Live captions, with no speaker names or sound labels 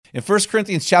In 1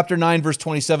 Corinthians chapter 9, verse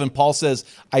 27, Paul says,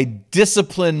 I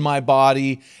discipline my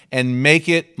body and make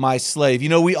it my slave. You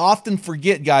know, we often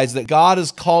forget, guys, that God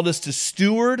has called us to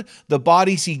steward the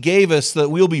bodies he gave us so that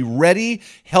we'll be ready,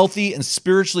 healthy, and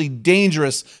spiritually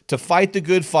dangerous to fight the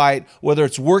good fight, whether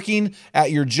it's working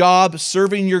at your job,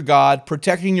 serving your God,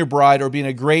 protecting your bride, or being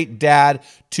a great dad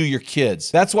to your kids.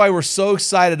 That's why we're so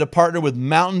excited to partner with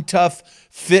Mountain Tough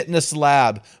Fitness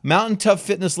Lab. Mountain Tough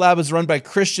Fitness Lab is run by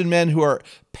Christian men who are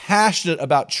passionate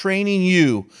about training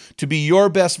you to be your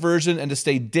best version and to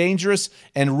stay dangerous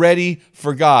and ready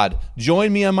for God.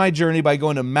 Join me on my journey by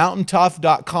going to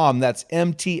mountaintough.com. That's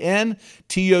MTNTOUGH,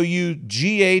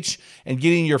 and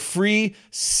getting your free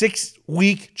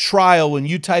 6-week trial when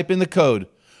you type in the code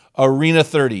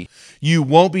ARENA30. You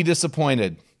won't be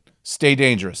disappointed. Stay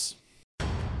dangerous.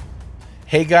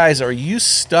 Hey guys, are you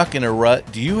stuck in a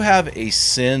rut? Do you have a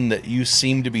sin that you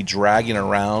seem to be dragging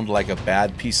around like a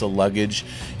bad piece of luggage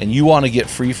and you want to get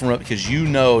free from it because you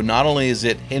know not only is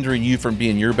it hindering you from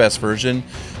being your best version,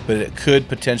 but it could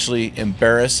potentially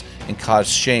embarrass and cause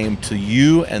shame to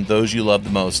you and those you love the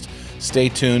most? Stay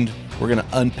tuned. We're going to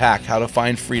unpack how to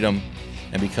find freedom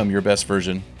and become your best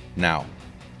version now.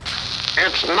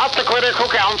 It's not the critic who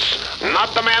counts,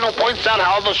 not the man who points out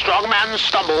how the strong man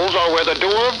stumbles or where the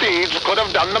doer of deeds could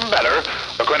have done them better.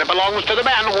 The credit belongs to the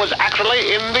man who is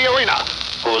actually in the arena,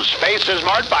 whose face is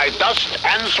marked by dust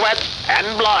and sweat and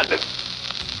blood.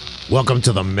 Welcome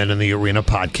to the Men in the Arena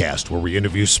podcast, where we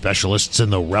interview specialists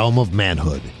in the realm of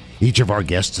manhood. Each of our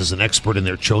guests is an expert in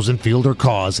their chosen field or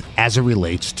cause as it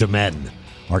relates to men.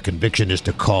 Our conviction is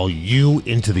to call you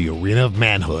into the arena of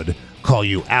manhood, call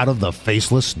you out of the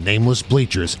faceless, nameless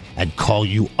bleachers, and call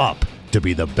you up to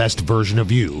be the best version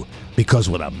of you. Because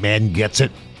when a man gets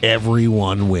it,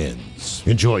 everyone wins.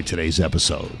 Enjoy today's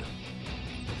episode.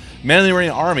 Men in the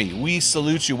Arena Army, we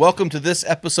salute you. Welcome to this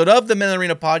episode of the Men in the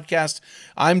Arena podcast.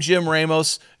 I'm Jim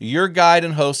Ramos, your guide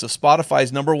and host of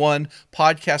Spotify's #1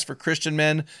 podcast for Christian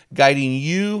men, guiding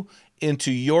you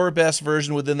into your best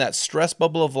version within that stress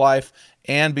bubble of life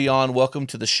and beyond. Welcome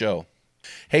to the show.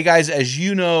 Hey guys, as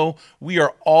you know, we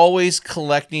are always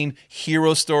collecting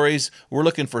hero stories. We're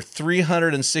looking for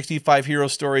 365 hero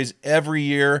stories every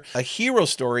year. A hero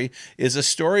story is a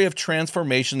story of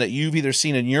transformation that you've either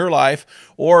seen in your life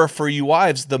or, for you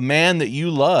wives, the man that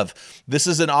you love. This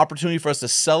is an opportunity for us to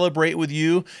celebrate with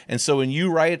you. And so when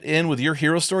you write in with your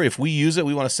hero story, if we use it,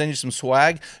 we want to send you some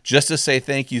swag just to say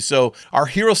thank you. So our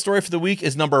hero story for the week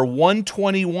is number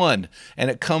 121,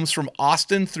 and it comes from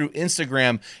Austin through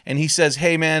Instagram. And he says,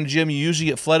 hey man, Jim, you usually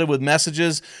get flooded with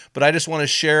messages, but I just want to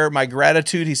share my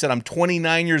gratitude. He said, I'm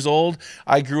 29 years old.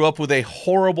 I grew up with a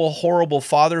horrible, horrible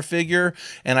father figure,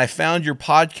 and I found your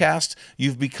podcast.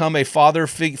 You've become a father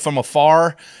figure from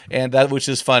afar, and that, which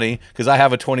is funny because I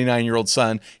have a 29-year-old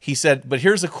son. He said, but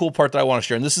here's the cool part that I want to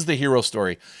share, and this is the hero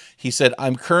story. He said,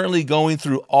 I'm currently going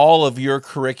through all of your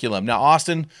curriculum. Now,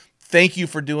 Austin, thank you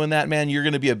for doing that, man. You're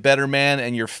going to be a better man,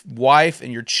 and your wife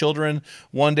and your children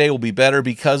one day will be better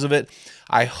because of it.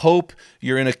 I hope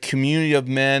you're in a community of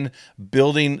men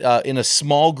building in a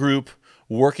small group,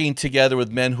 working together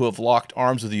with men who have locked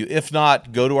arms with you. If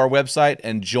not, go to our website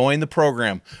and join the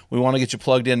program. We want to get you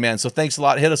plugged in, man. So thanks a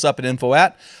lot. Hit us up at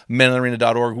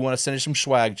info@meninthearena.org. We want to send you some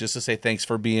swag just to say thanks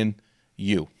for being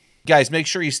you. Guys, make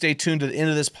sure you stay tuned to the end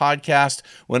of this podcast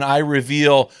when I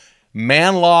reveal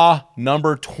Man Law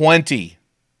number 20.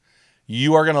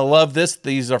 You are going to love this.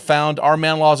 These are found, our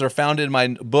man laws are found in my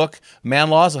book, Man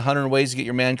Laws, 100 Ways to Get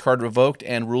Your Man Card Revoked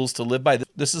and Rules to Live By.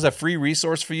 This is a free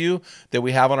resource for you that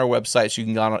we have on our website, so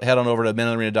you can head on over to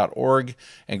meninthearena.org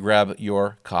and grab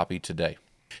your copy today.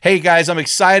 Hey guys, I'm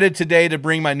excited today to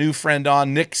bring my new friend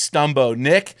on, Nick Stumbo.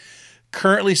 Nick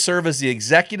currently serves as the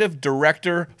executive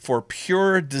director for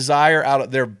Pure Desire.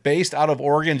 They're based out of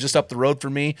Oregon, just up the road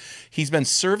from me. He's been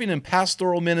serving in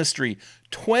pastoral ministry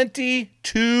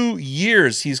 22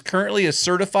 years. He's currently a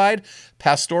certified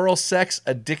pastoral sex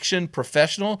addiction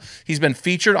professional. He's been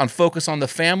featured on Focus on the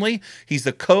Family. He's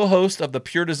the co-host of the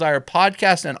Pure Desire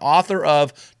podcast and author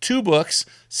of 2 books,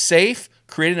 Safe,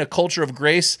 Creating a Culture of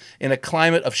Grace in a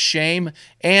Climate of Shame,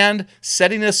 and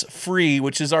Setting Us Free,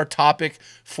 which is our topic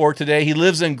for today. He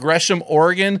lives in Gresham,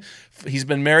 Oregon. He's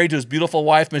been married to his beautiful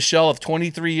wife, Michelle, of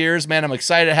 23 years. Man, I'm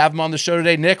excited to have him on the show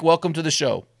today. Nick, welcome to the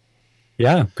show.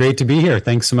 Yeah, great to be here.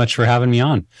 Thanks so much for having me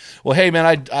on. Well, hey,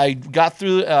 man, I got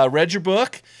through, read your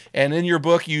book, and in your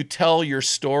book, you tell your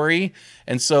story.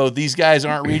 And so these guys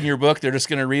aren't reading your book. They're just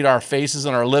going to read our faces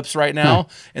and our lips right now.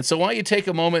 And so why don't you take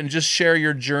a moment and just share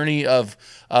your journey of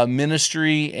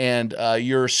ministry and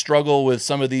your struggle with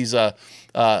some of these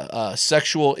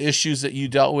sexual issues that you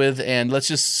dealt with. And let's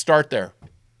just start there.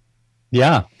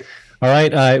 Yeah. All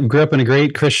right. I grew up in a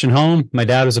great Christian home. My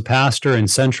dad was a pastor in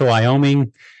central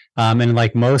Wyoming. And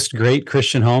like most great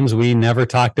Christian homes, we never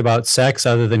talked about sex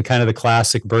other than kind of the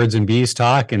classic birds and bees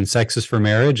talk and sex is for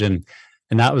marriage. And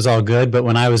that was all good. But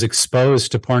when I was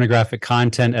exposed to pornographic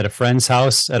content at a friend's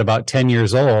house at about 10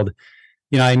 years old,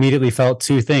 I immediately felt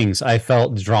two things. I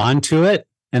felt drawn to it,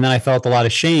 and then I felt a lot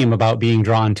of shame about being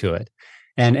drawn to it.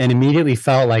 And immediately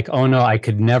felt like, oh no, I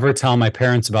could never tell my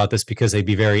parents about this because they'd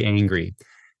be very angry.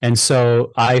 And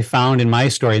so I found in my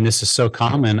story, and this is so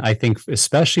common, I think,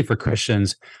 especially for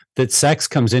Christians, that sex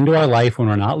comes into our life when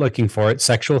we're not looking for it,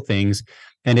 sexual things,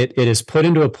 and it is put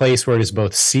into a place where it is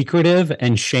both secretive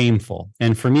and shameful.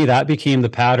 And for me, that became the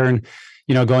pattern,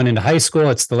 going into high school.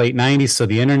 It's the late 90s, so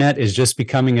the internet is just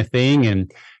becoming a thing,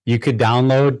 and you could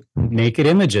download naked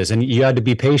images, and you had to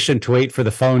be patient to wait for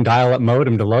the phone dial-up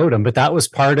modem to load them. But that was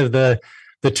part of the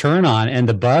turn on and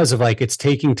the buzz of like, it's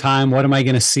taking time. What am I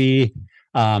going to see?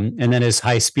 And then as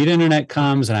high speed internet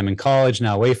comes and I'm in college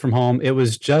now away from home, it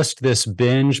was just this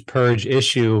binge purge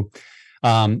issue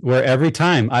where every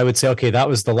time I would say, okay, that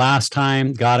was the last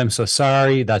time. God, I'm so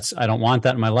sorry. I don't want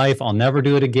that in my life. I'll never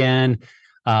do it again.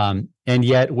 And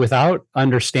yet without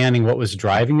understanding what was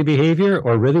driving the behavior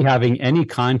or really having any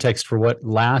context for what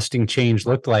lasting change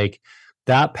looked like,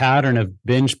 that pattern of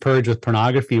binge purge with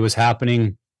pornography was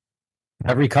happening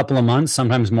every couple of months,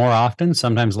 sometimes more often,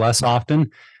 sometimes less often.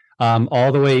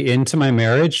 All the way into my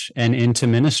marriage and into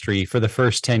ministry for the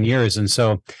first 10 years. And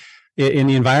so in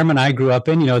the environment I grew up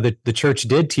in, the church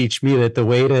did teach me that the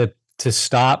way to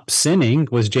stop sinning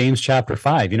was James chapter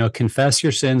 5, confess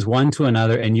your sins one to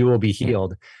another and you will be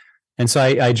healed. And so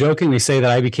I jokingly say that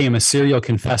I became a serial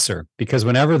confessor because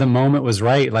whenever the moment was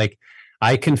right, like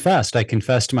I confessed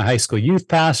to my high school youth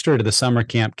pastor, to the summer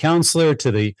camp counselor,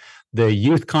 to the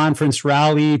youth conference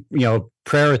rally,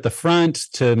 prayer at the front,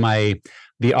 to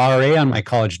the RA on my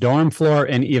college dorm floor,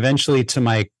 and eventually to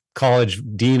my college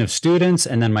dean of students,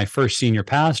 and then my first senior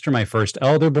pastor, my first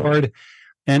elder board.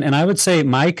 And I would say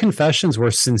my confessions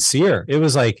were sincere. It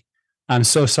was like, I'm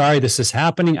so sorry this is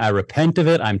happening. I repent of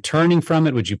it. I'm turning from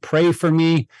it. Would you pray for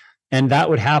me? And that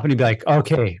would happen to be like,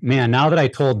 okay, man, now that I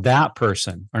told that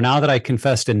person, or now that I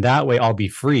confessed in that way, I'll be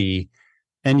free.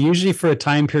 And usually for a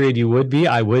time period,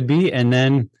 I would be. And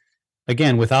then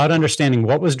again, without understanding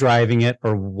what was driving it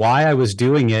or why I was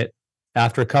doing it,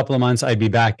 after a couple of months, I'd be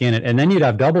back in it. And then you'd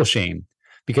have double shame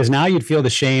because now you'd feel the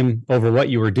shame over what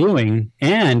you were doing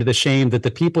and the shame that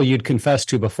the people you'd confessed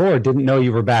to before didn't know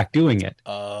you were back doing it.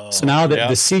 So now that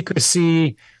the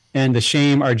secrecy and the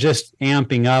shame are just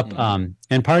amping up. Mm-hmm.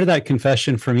 And part of that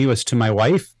confession for me was to my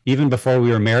wife, even before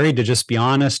we were married, to just be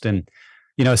honest. And,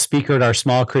 a speaker at our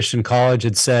small Christian college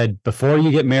had said, before you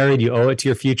get married, you owe it to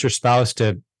your future spouse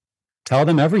to tell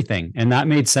them everything. And that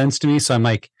made sense to me. So I'm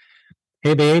like,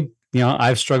 hey, babe,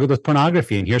 I've struggled with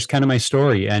pornography and here's kind of my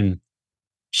story. And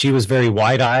she was very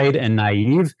wide-eyed and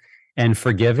naive and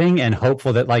forgiving and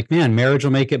hopeful that like, man, marriage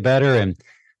will make it better.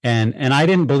 And I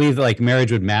didn't believe that like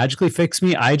marriage would magically fix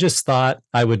me. I just thought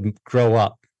I would grow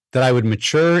up, that I would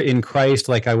mature in Christ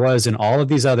like I was in all of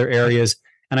these other areas.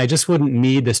 And I just wouldn't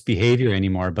need this behavior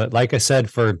anymore. But like I said,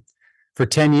 for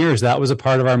 10 years, that was a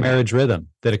part of our marriage rhythm,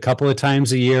 that a couple of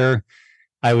times a year,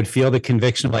 I would feel the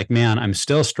conviction of like, man, I'm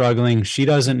still struggling. She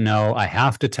doesn't know. I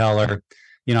have to tell her.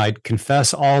 I'd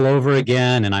confess all over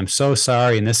again. And I'm so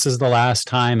sorry. And this is the last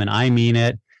time. And I mean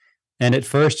it. And at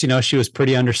first, she was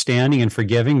pretty understanding and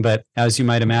forgiving. But as you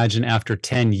might imagine, after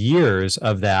 10 years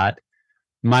of that,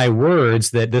 my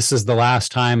words that this is the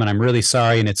last time and I'm really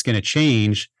sorry and it's going to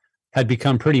change had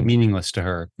become pretty meaningless to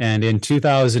her. And in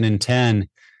 2010,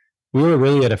 we were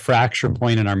really at a fracture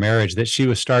point in our marriage that she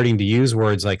was starting to use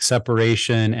words like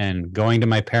separation and going to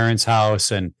my parents'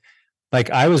 house. And like,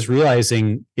 I was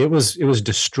realizing it was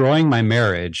destroying my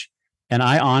marriage. And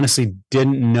I honestly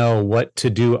didn't know what to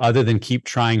do other than keep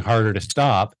trying harder to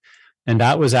stop. And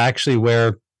that was actually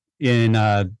where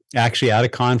actually at a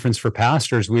conference for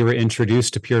pastors, we were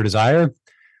introduced to Pure Desire,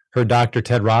 heard Dr.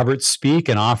 Ted Roberts speak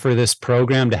and offer this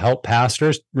program to help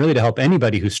pastors, really to help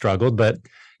anybody who struggled. But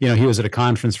he was at a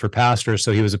conference for pastors,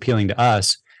 so he was appealing to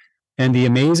us. And the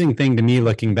amazing thing to me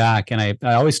looking back, and I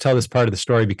always tell this part of the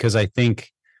story because I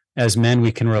think as men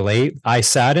we can relate. I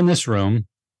sat in this room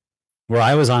where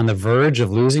I was on the verge of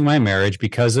losing my marriage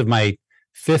because of my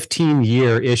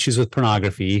 15-year issues with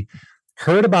pornography,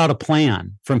 heard about a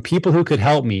plan from people who could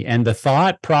help me. And the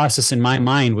thought process in my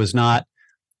mind was not,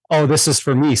 oh, this is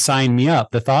for me, sign me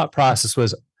up. The thought process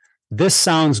was, this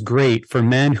sounds great for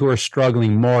men who are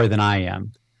struggling more than I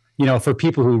am. For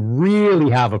people who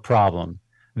really have a problem,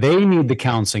 they need the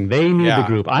counseling, they need the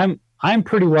group. I'm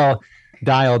pretty well,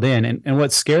 dialed in. And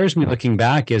what scares me looking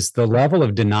back is the level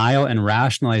of denial and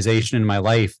rationalization in my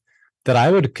life that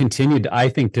I would continue to, I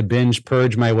think, to binge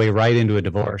purge my way right into a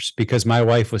divorce because my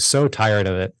wife was so tired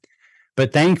of it.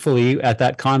 But thankfully, at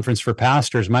that conference for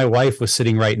pastors, my wife was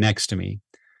sitting right next to me.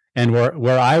 And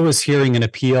where I was hearing an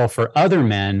appeal for other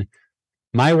men,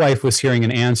 my wife was hearing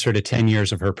an answer to 10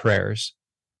 years of her prayers.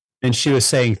 And she was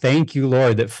saying, thank you,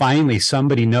 Lord, that finally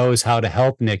somebody knows how to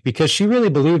help Nick, because she really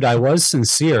believed I was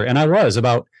sincere. And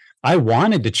I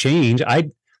wanted to change.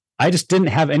 I just didn't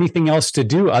have anything else to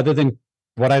do other than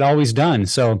what I'd always done.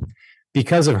 So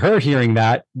because of her hearing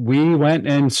that, we went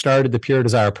and started the Pure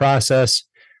Desire process.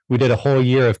 We did a whole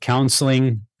year of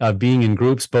counseling, being in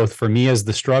groups, both for me as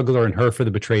the struggler and her for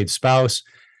the betrayed spouse.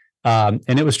 And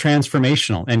it was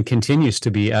transformational and continues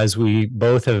to be as we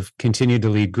both have continued to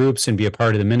lead groups and be a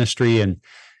part of the ministry and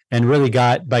really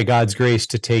got, by God's grace,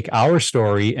 to take our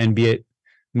story and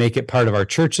make it part of our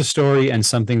church's story and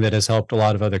something that has helped a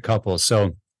lot of other couples.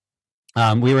 So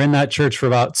we were in that church for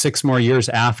about 6 more years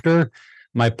after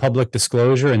my public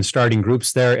disclosure and starting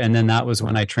groups there. And then that was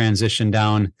when I transitioned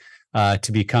down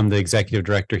to become the executive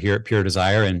director here at Pure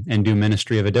Desire and do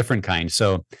ministry of a different kind.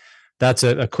 So that's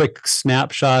a quick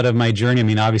snapshot of my journey. I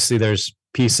mean, obviously there's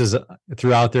pieces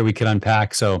throughout there we could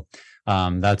unpack. So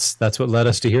that's what led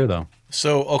us to here, though.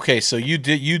 So, okay. So you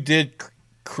did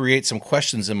create some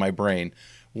questions in my brain.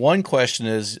 One question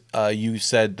is, you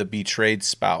said the betrayed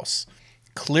spouse.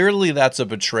 Clearly that's a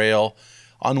betrayal.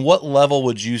 On what level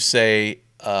would you say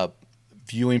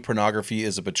viewing pornography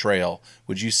is a betrayal?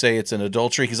 Would you say it's an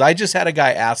adultery? Because I just had a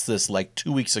guy ask this like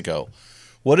 2 weeks ago.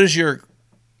 What is your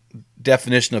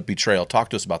definition of betrayal? Talk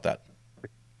to us about that.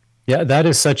 Yeah, that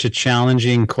is such a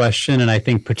challenging question. And I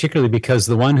think particularly because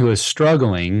the one who is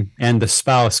struggling and the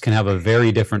spouse can have a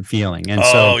very different feeling. And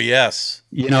so, yes,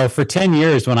 for 10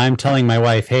 years, when I'm telling my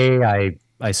wife, hey,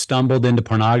 I stumbled into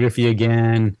pornography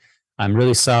again, I'm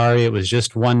really sorry. It was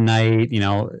just one night,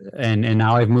 and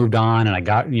now I've moved on and I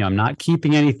got, I'm not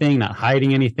keeping anything, not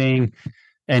hiding anything.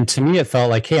 And to me, it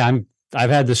felt like, hey, I've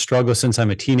had this struggle since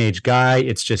I'm a teenage guy.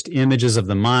 It's just images of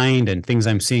the mind and things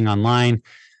I'm seeing online.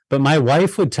 But my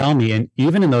wife would tell me, and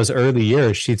even in those early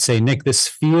years, she'd say, Nick, this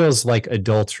feels like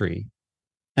adultery.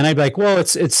 And I'd be like, well,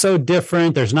 it's so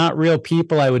different. There's not real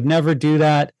people. I would never do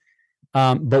that.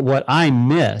 But what I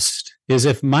missed is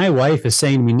if my wife is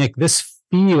saying to me, Nick, this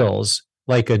feels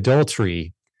like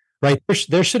adultery, right?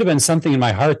 There should have been something in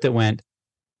my heart that went,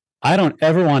 I don't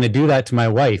ever want to do that to my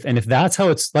wife. And if that's how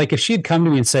it's like, if she'd come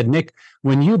to me and said, Nick,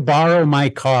 when you borrow my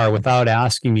car without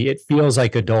asking me, it feels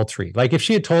like adultery. Like if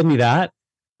she had told me that,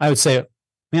 I would say,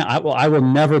 man, I will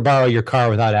never borrow your car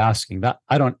without asking. That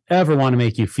I don't ever want to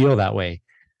make you feel that way.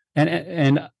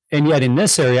 And yet in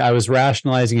this area, I was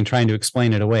rationalizing and trying to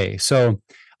explain it away. So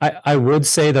I would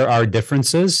say there are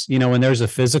differences, when there's a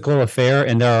physical affair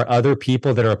and there are other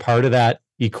people that are a part of that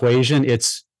equation,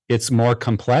 it's more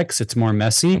complex, it's more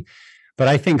messy. But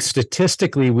I think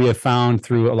statistically, we have found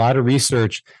through a lot of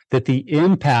research that the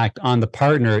impact on the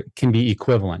partner can be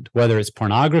equivalent, whether it's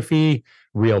pornography,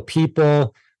 real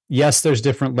people. Yes, there's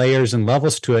different layers and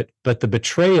levels to it, but the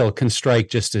betrayal can strike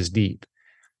just as deep.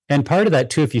 And part of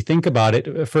that too, if you think about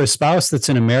it, for a spouse that's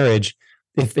in a marriage,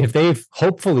 if they've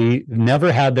hopefully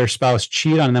never had their spouse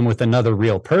cheat on them with another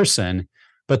real person,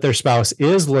 but their spouse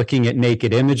is looking at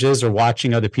naked images or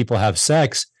watching other people have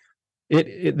sex,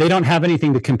 they don't have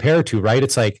anything to compare to, right?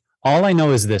 It's like, all I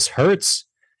know is this hurts.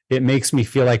 It makes me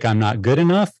feel like I'm not good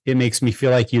enough. It makes me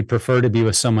feel like you'd prefer to be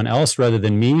with someone else rather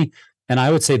than me. And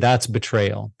I would say that's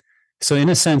betrayal. So in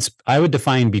a sense, I would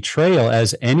define betrayal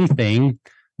as anything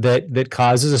that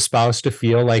causes a spouse to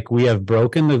feel like we have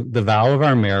broken the vow of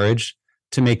our marriage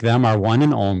to make them our one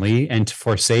and only and to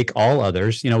forsake all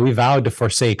others. We vowed to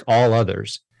forsake all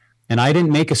others. And I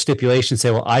didn't make a stipulation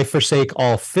say, well, I forsake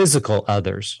all physical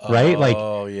others, right?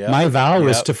 My vow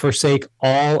was to forsake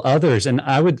all others. And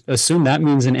I would assume that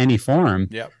means in any form.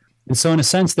 Yep. And so in a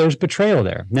sense, there's betrayal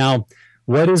there. Now,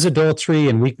 what is adultery?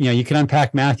 And you can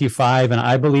unpack Matthew 5, and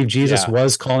I believe Jesus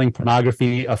was calling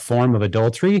pornography a form of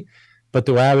adultery. But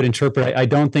the way I would interpret it, I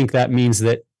don't think that means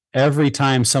that every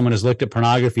time someone has looked at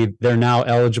pornography, they're now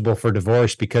eligible for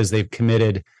divorce because they've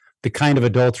committed the kind of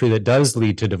adultery that does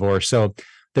lead to divorce. So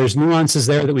there's nuances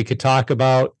there that we could talk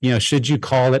about. Should you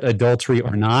call it adultery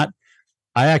or not?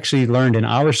 I actually learned in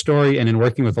our story and in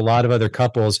working with a lot of other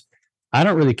couples, I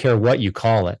don't really care what you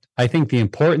call it. I think the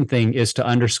important thing is to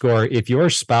underscore if your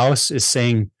spouse is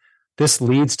saying this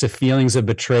leads to feelings of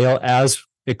betrayal as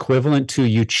equivalent to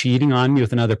you cheating on me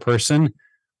with another person,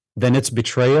 then it's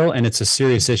betrayal and it's a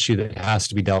serious issue that has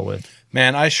to be dealt with.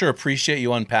 Man, I sure appreciate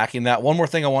you unpacking that. One more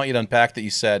thing I want you to unpack that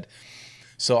you said.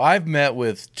 So I've met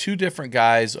with two different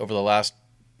guys over the last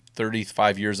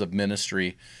 35 years of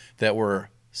ministry that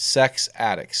were sex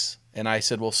addicts. And I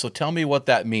said, well, so tell me what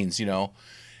that means, and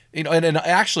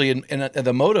actually, and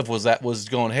the motive was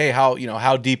going, hey,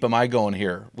 how deep am I going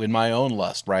here in my own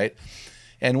lust, right?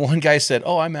 And one guy said,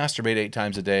 oh, I masturbate 8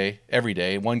 times a day, every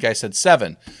day. One guy said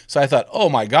 7. So I thought, oh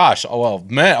my gosh, oh well,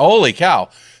 man, holy cow.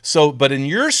 So, but in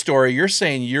your story, you're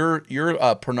saying your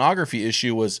pornography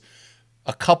issue was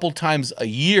a couple times a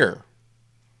year,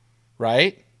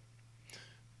 right?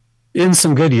 In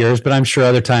some good years, but I'm sure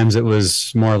other times it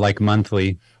was more like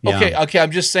monthly. Yeah. Okay.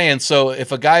 I'm just saying. So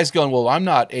if a guy's going, well, I'm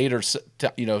not 8 or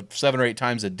 7 or 8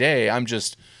 times a day. I'm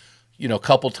just a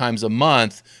couple times a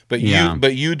month. But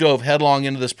you dove headlong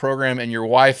into this program, and your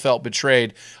wife felt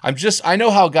betrayed. I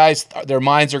know how guys, their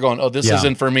minds are going, oh, this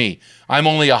isn't for me. I'm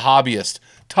only a hobbyist.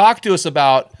 Talk to us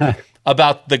about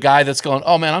the guy that's going,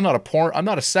 oh man, I'm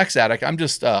not a sex addict. I'm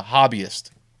just a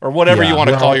hobbyist. Or whatever you want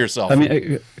to call yourself. I mean,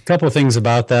 a couple of things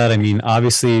about that. I mean,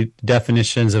 obviously,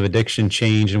 definitions of addiction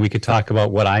change, and we could talk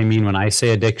about what I mean when I say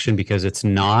addiction, because it's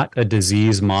not a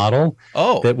disease model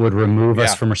that would remove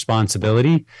us from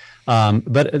responsibility.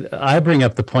 But I bring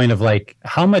up the point of like,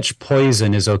 how much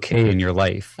poison is okay in your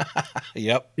life?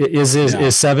 Yep.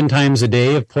 Is 7 times a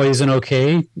day of poison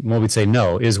okay? Well, we'd say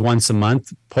no. Is once a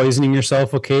month poisoning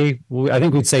yourself okay? I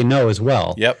think we'd say no as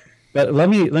well. Yep. But let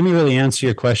me really answer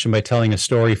your question by telling a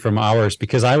story from ours,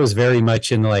 because I was very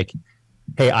much in like,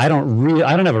 hey, I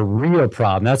don't have a real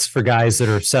problem. That's for guys that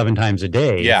are 7 times a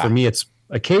day. Yeah. For me, it's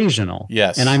occasional.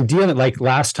 Yes. And I'm dealing like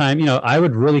last time, I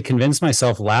would really convince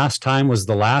myself last time was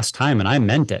the last time, and I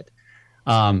meant it.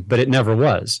 But it never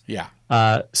was.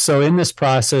 Yeah. So in this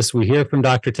process, we hear from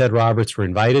Dr. Ted Roberts. We're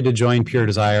invited to join Pure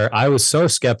Desire. I was so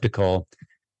skeptical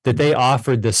that they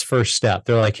offered this first step.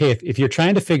 They're like, hey, if you're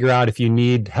trying to figure out if you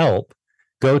need help,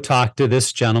 go talk to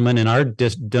this gentleman in our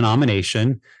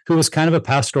denomination who was kind of a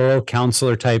pastoral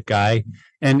counselor type guy,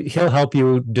 and he'll help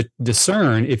you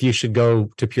discern if you should go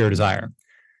to Pure Desire.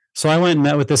 So I went and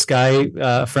met with this guy,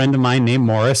 a friend of mine named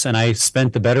Morris, and I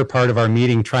spent the better part of our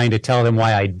meeting trying to tell him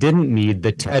why I didn't need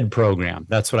the TED program.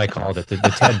 That's what I called it, the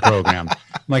TED program.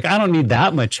 I'm like, I don't need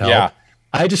that much help. Yeah.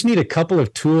 I just need a couple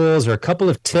of tools or a couple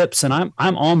of tips, and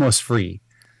I'm almost free.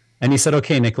 And he said,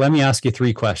 okay, Nick, let me ask you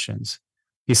 3 questions.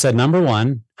 He said, number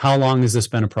 1, how long has this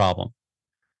been a problem?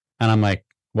 And I'm like,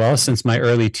 well, since my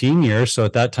early teen years. So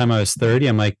at that time I was 30.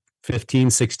 I'm like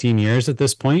 15, 16 years at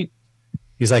this point.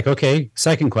 He's like, okay,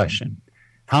 second question.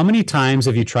 How many times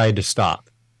have you tried to stop?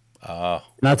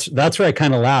 That's where I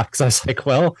kind of laughed, because I was like,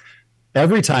 well,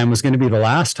 every time was going to be the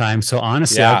last time. So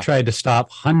honestly, I've tried to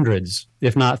stop hundreds,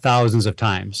 if not thousands of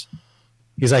times.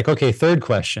 He's like, okay, third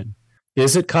question.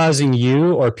 Is it causing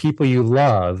you or people you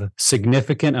love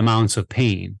significant amounts of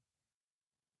pain?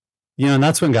 And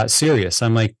that's when it got serious.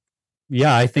 I'm like,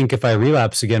 yeah, I think if I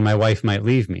relapse again, my wife might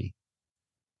leave me.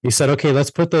 He said, okay,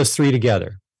 let's put those 3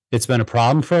 together. It's been a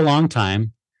problem for a long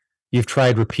time. You've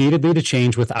tried repeatedly to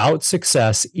change without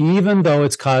success, even though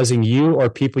it's causing you or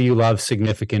people you love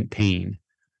significant pain.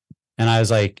 And I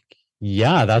was like,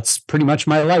 yeah, that's pretty much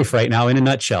my life right now in a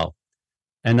nutshell.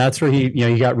 And that's where he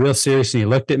got real serious, and he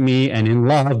looked at me and in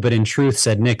love, but in truth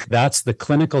said, Nick, that's the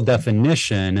clinical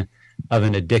definition of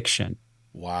an addiction.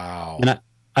 Wow. And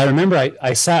I remember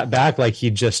I sat back like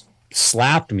he just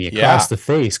slapped me across the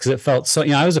face, because it felt so,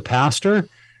 I was a pastor.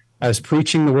 I was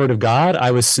preaching the word of God.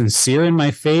 I was sincere in my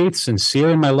faith,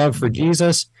 sincere in my love for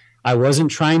Jesus. I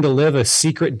wasn't trying to live a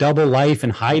secret double life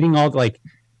and hiding all, like,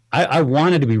 I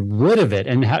wanted to be rid of it.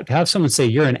 And to have someone say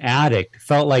you're an addict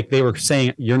felt like they were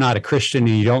saying you're not a Christian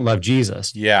and you don't love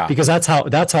Jesus. Yeah. Because that's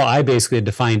how I basically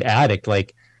defined addict.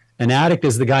 Like, an addict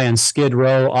is the guy on Skid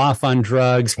Row, off on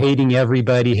drugs, hating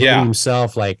everybody, hating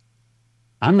himself. Like,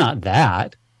 I'm not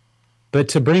that. But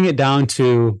to bring it down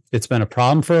to, it's been a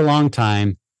problem for a long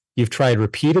time. You've tried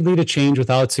repeatedly to change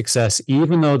without success,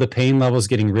 even though the pain level is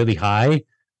getting really high.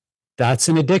 That's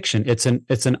an addiction. It's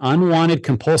an unwanted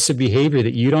compulsive behavior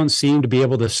that you don't seem to be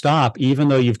able to stop, even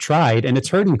though you've tried, and it's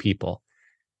hurting people.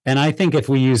 And I think if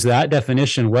we use that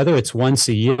definition, whether it's once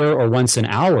a year or once an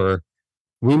hour,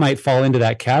 we might fall into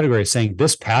that category of saying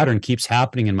this pattern keeps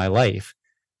happening in my life.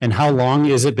 And how long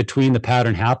is it between the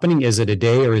pattern happening? Is it a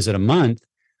day or is it a month?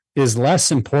 Is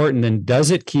less important than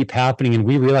does it keep happening? And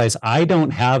we realize I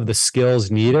don't have the skills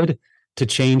needed to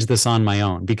change this on my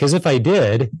own. Because if I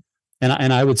did,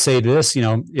 and I would say this,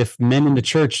 if men in the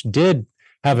church did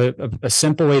have a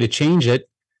simple way to change it,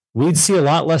 we'd see a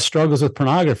lot less struggles with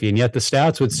pornography. And yet the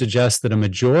stats would suggest that a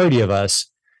majority of us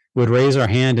would raise our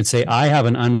hand and say, I have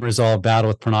an unresolved battle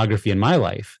with pornography in my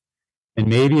life. And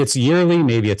maybe it's yearly,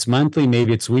 maybe it's monthly,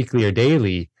 maybe it's weekly or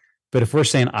daily. But if we're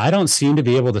saying, I don't seem to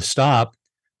be able to stop,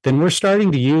 then we're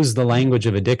starting to use the language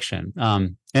of addiction.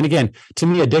 And again, to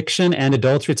me, addiction and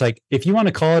adultery, it's like, if you want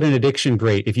to call it an addiction,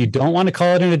 great. If you don't want to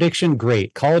call it an addiction,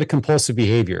 great. Call it a compulsive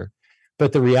behavior.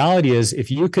 But the reality is,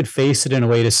 if you could face it in a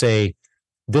way to say,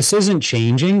 this isn't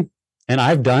changing, and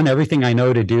I've done everything I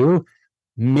know to do,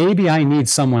 maybe I need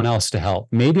someone else to help.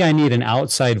 Maybe I need an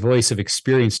outside voice of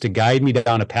experience to guide me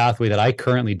down a pathway that I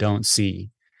currently don't see.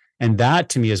 And that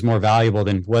to me is more valuable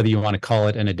than whether you want to call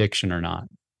it an addiction or not.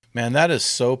 Man, that is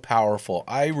so powerful.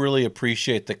 I really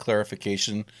appreciate the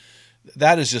clarification.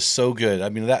 That is just so good. I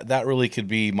mean, that really could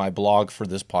be my blog for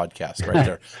this podcast right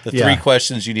there. The Yeah. 3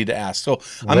 questions you need to ask. So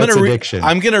I'm That's going addiction.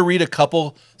 to read a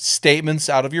couple statements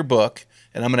out of your book,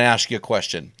 and I'm going to ask you a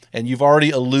question. And you've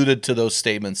already alluded to those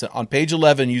statements. On page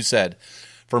 11, you said,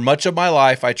 "For much of my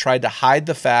life, I tried to hide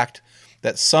the fact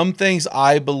that some things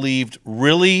I believed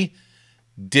really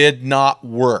did not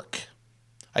work.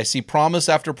 I see promise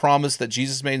after promise that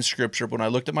Jesus made in Scripture. But when I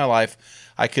looked at my life,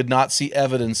 I could not see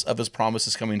evidence of his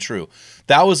promises coming true."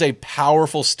 That was a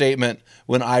powerful statement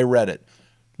when I read it.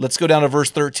 Let's go down to verse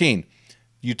 13.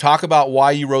 You talk about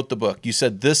why you wrote the book. You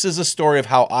said, "This is a story of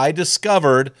how I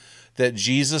discovered that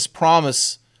Jesus'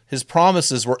 his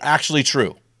promises were actually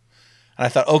true." And I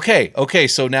thought, okay,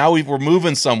 so now we're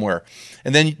moving somewhere.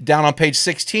 And then down on page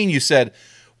 16, you said,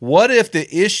 "What if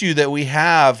the issue that we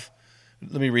have,"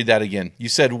 let me read that again. You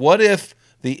said, "What if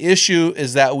the issue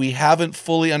is that we haven't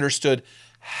fully understood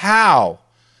how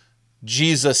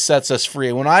Jesus sets us free?"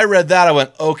 And when I read that, I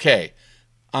went, okay,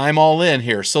 I'm all in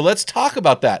here. So let's talk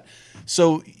about that.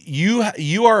 So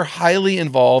you are highly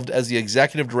involved as the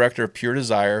executive director of Pure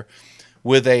Desire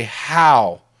with a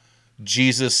how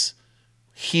Jesus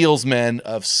heals men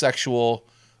of sexual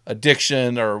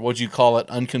addiction, or what you call it,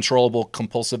 uncontrollable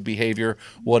compulsive behavior,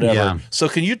 whatever. Yeah. So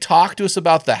can you talk to us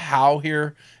about the how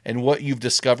here and what you've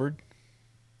discovered?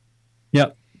 Yeah.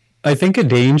 I think a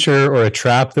danger or a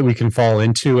trap that we can fall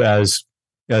into as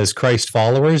Christ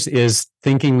followers is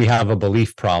thinking we have a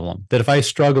belief problem. That if I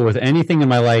struggle with anything in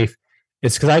my life,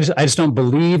 it's because I just don't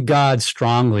believe God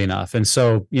strongly enough. And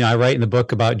so, I write in the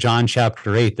book about John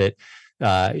chapter 8 that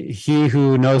he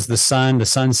who knows the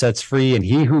Son sets free, and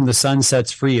he whom the Son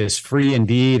sets free is free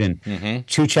indeed. And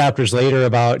 2 chapters later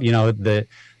about,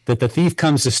 that the thief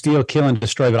comes to steal, kill, and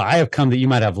destroy, but I have come that you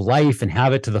might have life and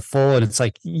have it to the full. And it's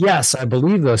like, yes, I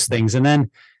believe those things. And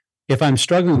then if I'm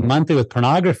struggling monthly with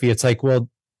pornography, it's like, well,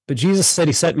 but Jesus said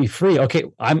he set me free. Okay,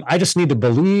 I just need to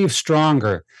believe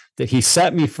stronger that he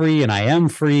set me free and I am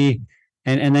free.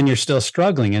 And then you're still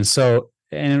struggling. And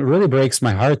it really breaks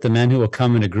my heart, the men who will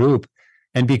come in a group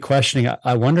and be questioning,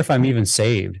 I wonder if I'm even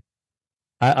saved.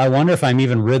 I wonder if I'm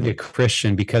even really a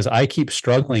Christian, because I keep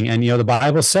struggling. And, the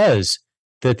Bible says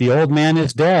that the old man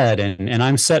is dead and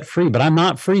I'm set free, but I'm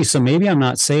not free. So maybe I'm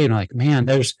not saved. And I'm like, man,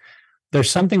 there's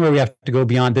something where we have to go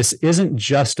beyond. This isn't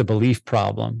just a belief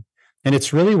problem. And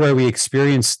it's really where we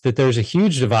experience that there's a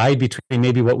huge divide between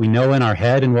maybe what we know in our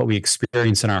head and what we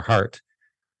experience in our heart.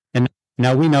 And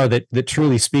now we know that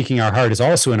truly speaking, our heart is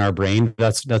also in our brain.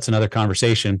 That's another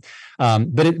conversation.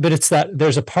 But it's that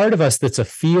there's a part of us that's a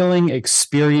feeling,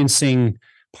 experiencing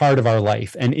part of our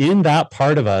life. And in that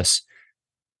part of us,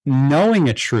 knowing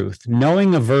a truth,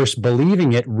 knowing a verse,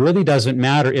 believing it really doesn't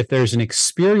matter if there's an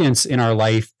experience in our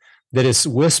life that is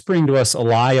whispering to us a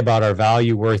lie about our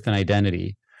value, worth, and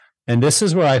identity. And this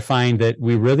is where I find that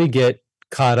we really get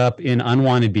caught up in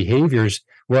unwanted behaviors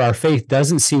where our faith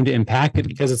doesn't seem to impact it,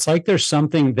 because it's like there's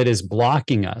something that is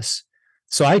blocking us.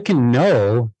 So I can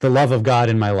know the love of God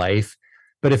in my life,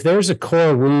 but if there's a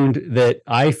core wound that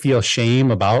I feel shame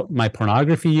about my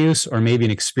pornography use, or maybe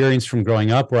an experience from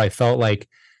growing up where I felt like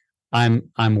I'm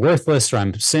worthless, or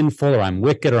I'm sinful, or I'm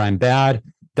wicked, or I'm bad,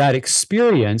 that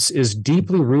experience is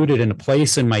deeply rooted in a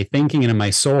place in my thinking and in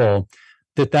my soul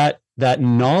that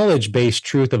knowledge-based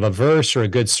truth of a verse or a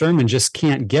good sermon just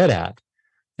can't get at.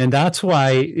 And that's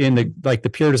why in the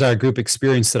Pure Desire group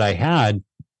experience that I had,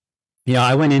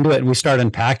 I went into it and we started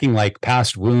unpacking like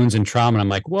past wounds and trauma. And I'm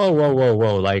like, whoa.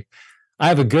 Like, I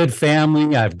have a good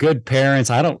family. I have good parents.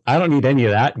 I don't need any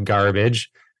of that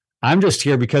garbage. I'm just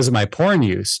here because of my porn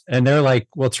use. And they're like,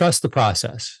 well, trust the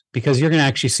process, because you're going to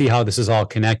actually see how this is all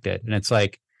connected. And it's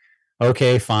like,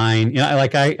 okay, fine.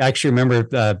 I actually remember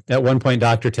at one point,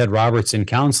 Dr. Ted Roberts in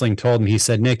counseling told me, he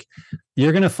said, Nick,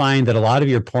 you're going to find that a lot of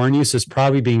your porn use is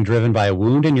probably being driven by a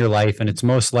wound in your life, and it's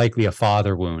most likely a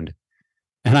father wound.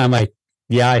 And I'm like,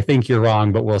 yeah, I think you're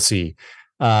wrong, but we'll see.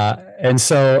 And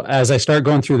so as I start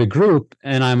going through the group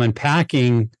and I'm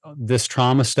unpacking this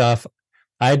trauma stuff,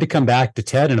 I had to come back to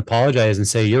Ted and apologize and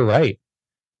say, you're right.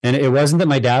 And it wasn't that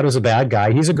my dad was a bad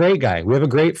guy. He's a great guy. We have a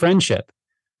great friendship.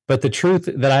 But the truth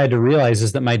that I had to realize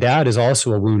is that my dad is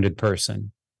also a wounded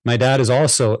person. My dad is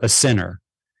also a sinner.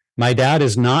 My dad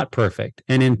is not perfect.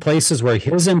 And in places where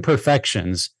his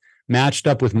imperfections matched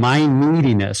up with my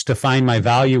neediness to find my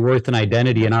value, worth, and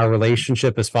identity in our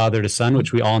relationship as father to son,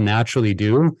 which we all naturally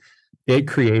do, it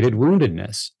created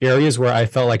woundedness. Areas where I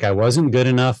felt like I wasn't good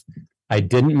enough, I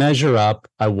didn't measure up,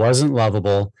 I wasn't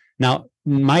lovable. Now,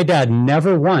 my dad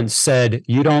never once said,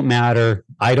 "You don't matter,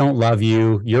 I don't love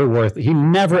you, you're worth." He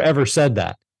never ever said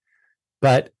that.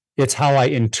 But it's how I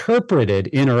interpreted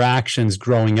interactions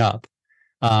growing up.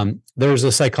 There's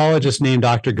a psychologist named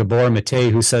Dr. Gabor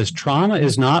Mate who says trauma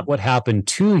is not what happened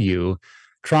to you.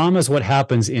 Trauma is what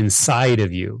happens inside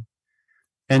of you.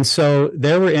 And so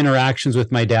there were interactions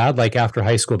with my dad, like after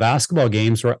high school basketball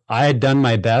games, where I had done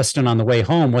my best. And on the way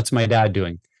home, what's my dad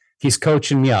doing? He's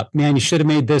coaching me up. Man, you should have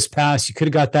made this pass. You could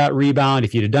have got that rebound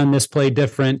if you'd have done this play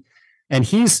different. And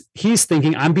he's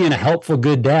thinking I'm being a helpful,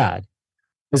 good dad.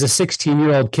 As a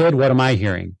 16-year-old kid, what am I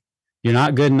hearing? You're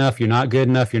not good enough. You're not good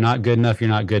enough. You're not good enough. You're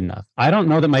not good enough. I don't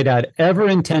know that my dad ever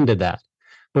intended that.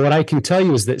 But what I can tell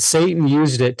you is that Satan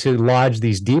used it to lodge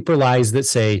these deeper lies that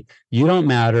say, you don't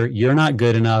matter. You're not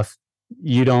good enough.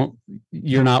 You're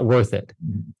not worth it.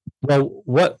 Well,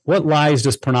 what lies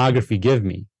does pornography give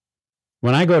me?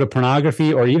 When I go to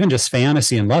pornography, or even just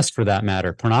fantasy and lust for that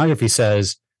matter, pornography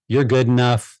says, you're good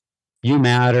enough. You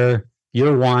matter.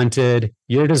 You're wanted.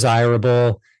 You're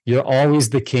desirable. You're always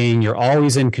the king. You're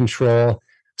always in control.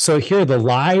 So here, the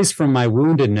lies from my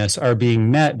woundedness are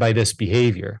being met by this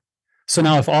behavior. So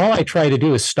now if all I try to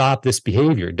do is stop this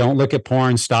behavior, don't look at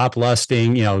porn, stop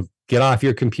lusting, get off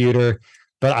your computer,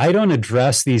 but I don't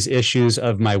address these issues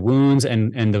of my wounds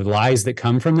and the lies that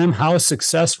come from them, how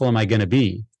successful am I going to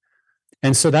be?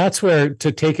 And so that's where,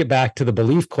 to take it back to the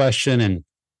belief question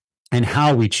and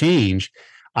how we change,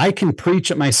 I can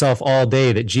preach at myself all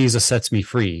day that Jesus sets me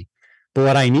free. But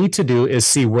what I need to do is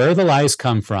see where the lies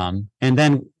come from, and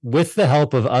then with the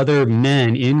help of other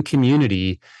men in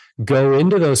community, go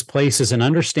into those places and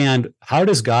understand, how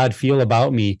does God feel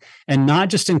about me? And not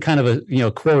just in kind of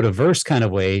a, quote a verse kind of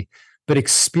way, but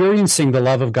experiencing the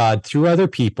love of God through other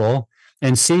people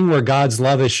and seeing where God's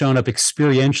love has shown up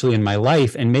experientially in my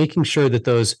life, and making sure that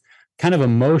those kind of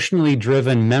emotionally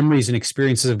driven memories and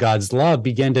experiences of God's love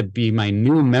begin to be my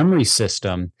new memory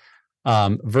system,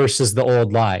 versus the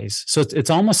old lies. So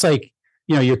it's almost like,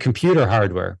 your computer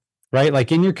hardware, right?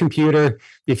 Like in your computer,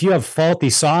 if you have faulty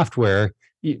software,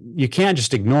 you can't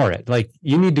just ignore it. Like,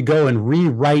 you need to go and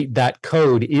rewrite that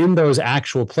code in those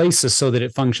actual places so that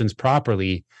it functions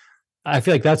properly. I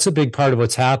feel like that's a big part of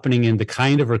what's happening in the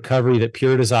kind of recovery that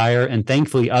Pure Desire and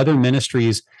thankfully other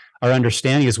ministries are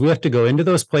understanding, is we have to go into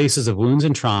those places of wounds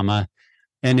and trauma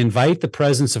and invite the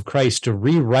presence of Christ to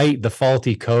rewrite the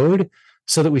faulty code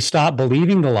so that we stop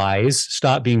believing the lies,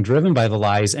 stop being driven by the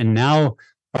lies, and now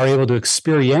are able to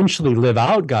experientially live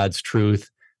out God's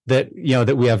truth, that,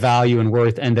 that we have value and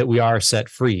worth, and that we are set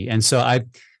free. And so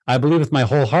I believe with my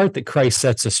whole heart that Christ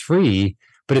sets us free,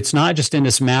 but it's not just in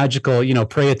this magical,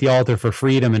 pray at the altar for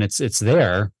freedom and it's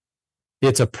there.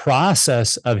 It's a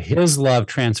process of his love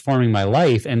transforming my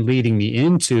life and leading me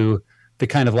into the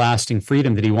kind of lasting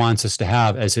freedom that he wants us to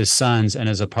have as his sons and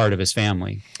as a part of his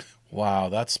family. Wow,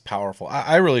 that's powerful.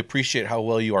 I really appreciate how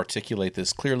well you articulate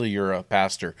this. Clearly, you're a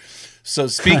pastor. So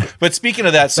speaking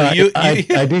of that, so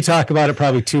I do talk about it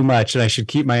probably too much, and I should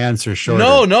keep my answers shorter.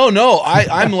 No.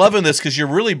 I'm loving this because you're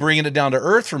really bringing it down to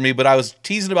earth for me. But I was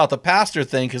teasing about the pastor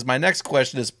thing because my next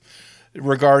question is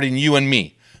regarding you and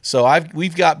me. So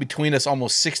we've got between us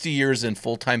almost 60 years in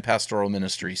full-time pastoral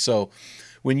ministry. So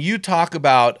when you talk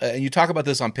about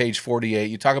this on page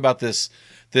 48, you talk about this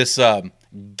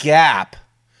gap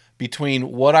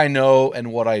between what I know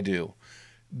and what I do.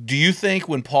 Do you think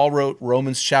when Paul wrote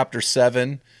Romans chapter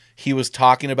 7, he was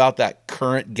talking about that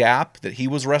current gap that he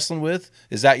was wrestling with?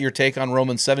 Is that your take on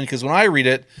Romans 7? Because when I read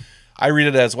it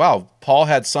as, wow, Paul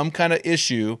had some kind of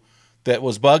issue that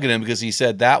was bugging him, because he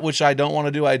said, that which I don't want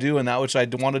to do, I do, and that which I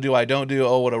want to do, I don't do.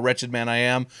 Oh, what a wretched man I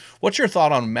am. What's your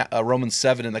thought on Romans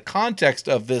 7 in the context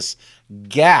of this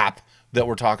gap that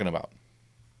we're talking about?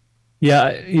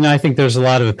 Yeah, I think there's a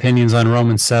lot of opinions on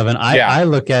Romans 7. I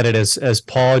look at it as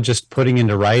Paul just putting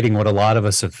into writing what a lot of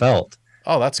us have felt.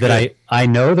 Oh, that's that good. I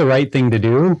know the right thing to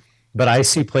do, but I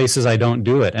see places I don't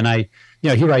do it. And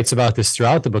he writes about this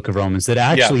throughout the book of Romans, that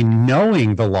actually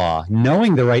knowing the law,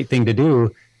 knowing the right thing to do,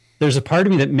 there's a part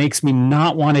of me that makes me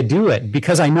not want to do it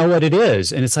because I know what it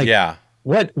is. And it's like,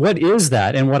 what is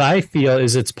that? And what I feel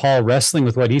is it's Paul wrestling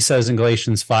with what he says in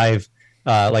Galatians 5,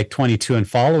 22 and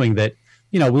following, that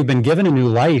we've been given a new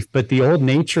life, but the old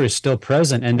nature is still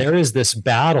present. And there is this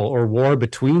battle or war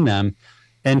between them.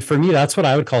 And for me, that's what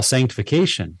I would call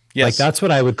sanctification. Yes. Like that's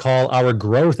what I would call our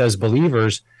growth as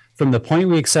believers. From the point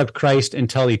we accept Christ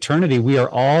until eternity, we are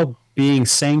all being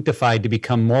sanctified to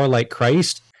become more like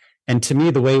Christ. And to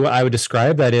me, the way I would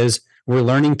describe that is we're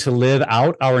learning to live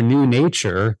out our new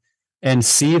nature and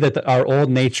see that our old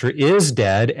nature is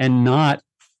dead and not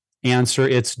answer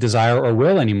its desire or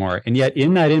will anymore. And yet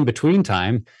in that in-between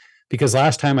time, because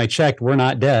last time I checked, we're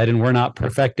not dead and we're not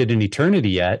perfected in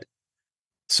eternity yet.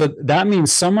 So that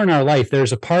means somewhere in our life,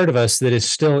 there's a part of us that is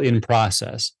still in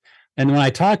process. And when I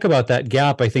talk about that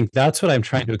gap, I think that's what I'm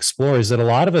trying to explore, is that a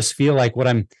lot of us feel like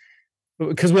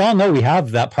because we all know we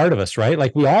have that part of us, right?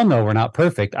 Like we all know we're not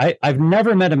perfect. I've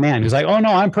never met a man who's like, oh no,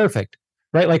 I'm perfect,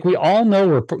 right? Like we all know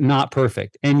we're not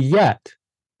perfect. And yet,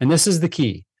 and this is the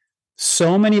key,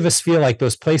 so many of us feel like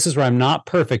those places where I'm not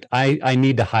perfect, I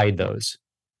need to hide those.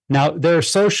 Now, there are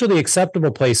socially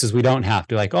acceptable places we don't have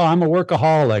to, like, oh, I'm a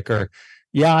workaholic, or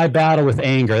yeah, I battle with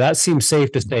anger. That seems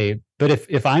safe to say. But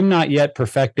if I'm not yet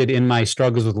perfected in my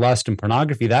struggles with lust and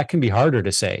pornography, that can be harder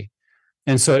to say.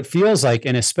 And so it feels like,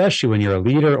 and especially when you're a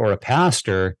leader or a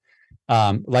pastor,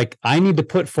 like I need to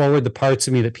put forward the parts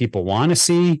of me that people want to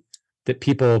see, that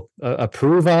people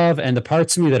approve of, and the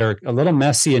parts of me that are a little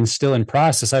messy and still in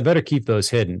process, I better keep those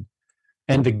hidden.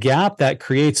 And the gap that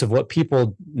creates of what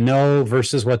people know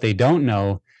versus what they don't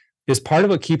know is part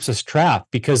of what keeps us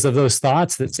trapped, because of those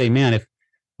thoughts that say, man,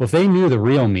 if they knew the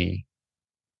real me,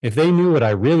 if they knew what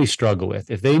I really struggle with,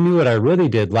 if they knew what I really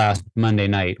did last Monday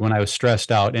night when I was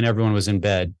stressed out and everyone was in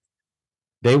bed,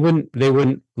 they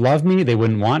wouldn't love me. They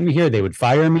wouldn't want me here. They would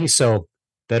fire me. So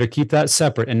better keep that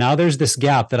separate. And now there's this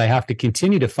gap that I have to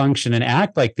continue to function and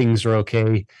act like things are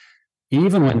okay,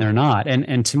 even when they're not.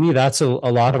 And to me, that's a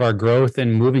lot of our growth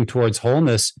and moving towards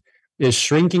wholeness, is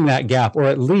shrinking that gap, or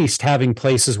at least having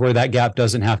places where that gap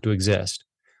doesn't have to exist.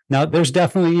 Now, there's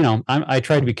definitely, I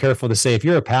try to be careful to say, if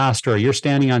you're a pastor or you're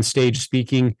standing on stage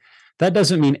speaking, that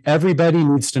doesn't mean everybody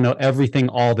needs to know everything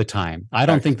all the time. I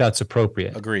don't think that's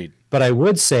appropriate. Agreed. But I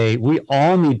would say we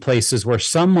all need places where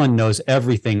someone knows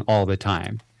everything all the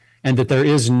time, and that there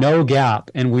is no gap.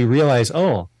 And we realize,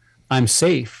 oh, I'm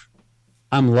safe,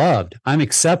 I'm loved, I'm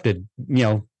accepted,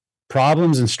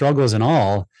 problems and struggles and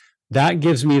all. That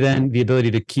gives me then the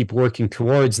ability to keep working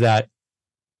towards that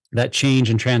change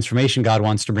and transformation God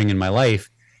wants to bring in my life,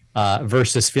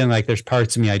 versus feeling like there's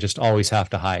parts of me I just always have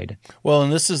to hide. Well,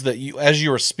 and this is that as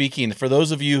you were speaking, for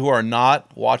those of you who are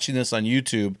not watching this on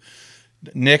YouTube,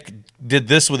 Nick did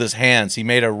this with his hands. He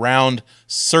made a round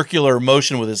circular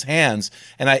motion with his hands,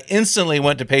 and I instantly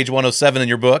went to page 107 in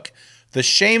your book, The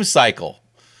Shame Cycle.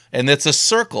 And it's a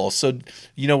circle. So,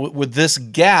 with this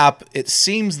gap, it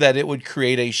seems that it would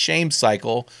create a shame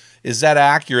cycle. Is that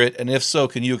accurate? And if so,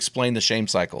 can you explain the shame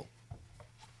cycle?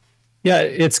 Yeah,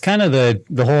 it's kind of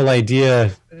the whole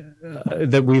idea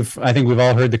that I think we've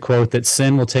all heard the quote that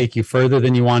sin will take you further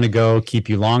than you want to go, keep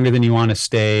you longer than you want to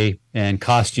stay, and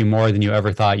cost you more than you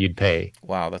ever thought you'd pay.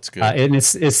 Wow, that's good. And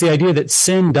it's the idea that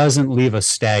sin doesn't leave us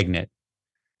stagnant.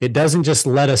 It doesn't just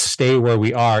let us stay where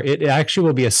we are. It actually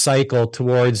will be a cycle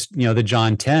towards, the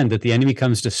John 10, that the enemy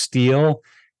comes to steal,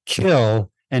 kill,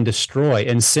 and destroy.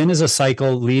 And sin is a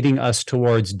cycle leading us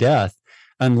towards death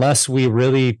unless we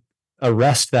really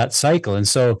arrest that cycle. And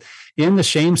so in the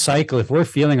shame cycle, if we're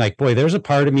feeling like, boy, there's a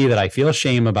part of me that I feel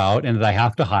shame about and that I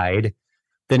have to hide,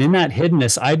 then in that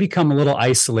hiddenness, I become a little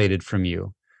isolated from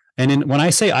you. And when I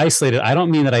say isolated, I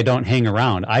don't mean that I don't hang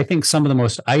around. I think some of the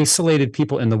most isolated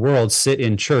people in the world sit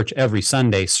in church every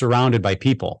Sunday surrounded by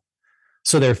people.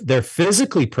 So they're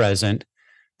physically present,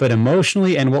 but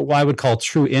emotionally, and what I would call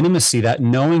true intimacy, that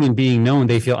knowing and being known,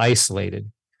 they feel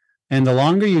isolated. And the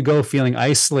longer you go feeling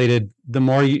isolated, the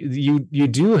more you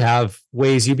do have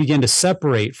ways you begin to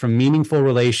separate from meaningful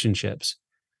relationships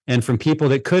and from people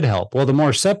that could help. Well, the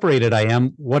more separated I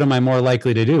am, what am I more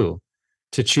likely to do?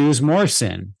 To choose more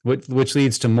sin, which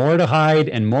leads to more to hide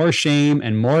and more shame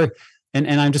and more. And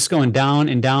I'm just going down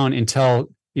and down until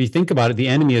you think about it, the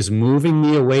enemy is moving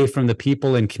me away from the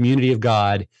people and community of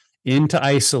God into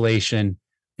isolation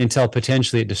until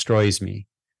potentially it destroys me.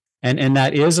 And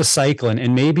that is a cycle.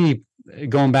 And maybe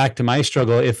going back to my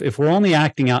struggle, if we're only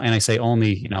acting out, and I say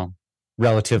only,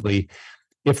 relatively,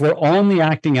 if we're only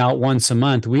acting out once a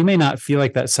month, we may not feel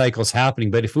like that cycle's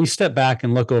happening. But if we step back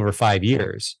and look over 5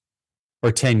 years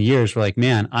or 10 years, we're like,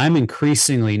 man, I'm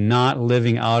increasingly not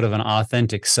living out of an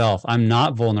authentic self. I'm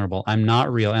not vulnerable. I'm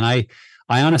not real. And I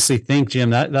honestly think, Jim,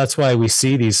 that's why we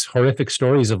see these horrific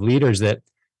stories of leaders that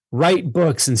write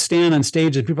books and stand on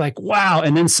stage and people are like, wow.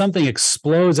 And then something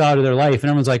explodes out of their life. And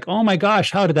everyone's like, oh my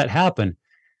gosh, how did that happen?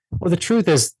 Well, the truth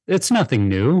is it's nothing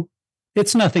new.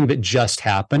 it's nothing that just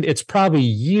happened. It's probably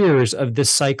years of this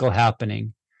cycle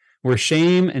happening where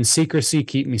shame and secrecy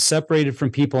keep me separated from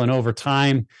people. And over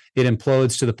time, it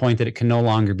implodes to the point that it can no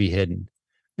longer be hidden.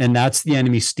 And that's the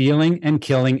enemy stealing and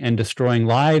killing and destroying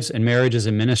lives and marriages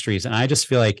and ministries. And I just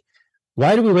feel like,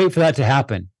 why do we wait for that to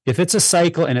happen? If it's a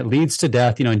cycle and it leads to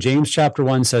death, in James chapter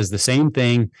 1 says the same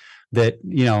thing, that,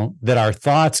 that our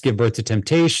thoughts give birth to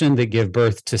temptation, that give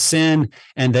birth to sin,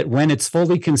 and that when it's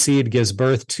fully conceived, gives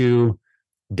birth to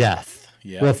death.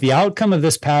 Yeah. Well, if the outcome of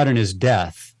this pattern is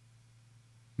death,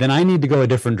 then I need to go a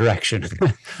different direction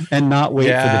and not wait for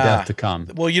the death to come.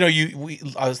 Well,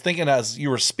 I was thinking as you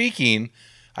were speaking,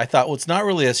 I thought, well, it's not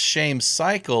really a shame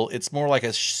cycle. It's more like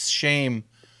a shame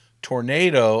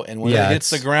tornado, and when it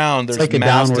hits the ground, there's like a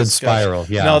downward spiral.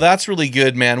 Yeah. No, that's really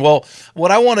good, man. Well,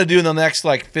 what I want to do in the next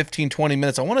 15, 20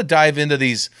 minutes, I want to dive into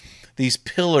these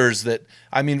pillars that,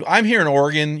 I'm here in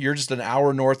Oregon. You're just an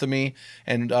hour north of me,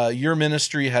 and your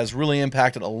ministry has really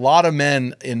impacted a lot of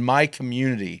men in my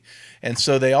community. And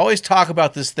so they always talk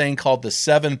about this thing called the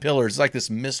 7 pillars. It's like this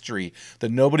mystery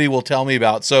that nobody will tell me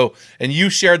about. So, and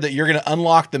you shared that you're going to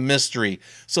unlock the mystery.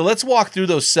 So let's walk through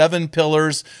those 7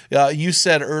 pillars. You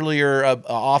said earlier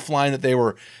offline that they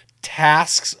were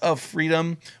tasks of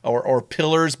freedom or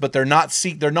pillars, but they're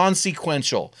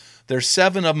non-sequential. There's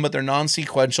 7 of them, but they're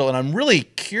non-sequential. And I'm really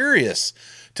curious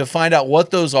to find out what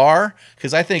those are,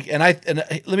 because I think, and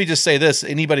let me just say this,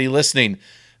 anybody listening,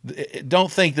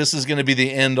 don't think this is going to be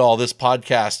the end all, this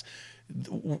podcast.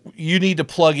 You need to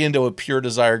plug into a Pure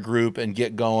Desire group and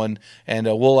get going, and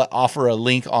we'll offer a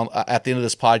link at the end of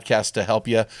this podcast to help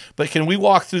you. But can we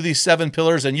walk through these 7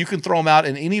 pillars, and you can throw them out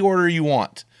in any order you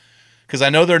want, because I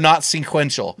know they're not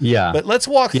sequential. Yeah. But let's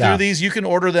walk through these. You can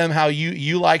order them how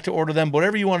you like to order them,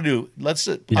 whatever you want to do. Let's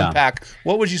unpack.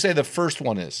 What would you say the first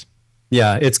one is?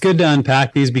 Yeah, it's good to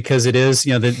unpack these because it is,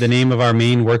 the name of our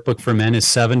main workbook for men is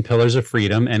 7 Pillars of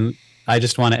Freedom. And I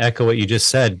just want to echo what you just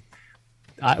said.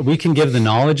 We can give the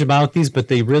knowledge about these, but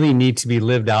they really need to be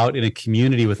lived out in a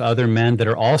community with other men that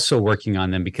are also working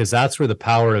on them, because that's where the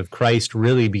power of Christ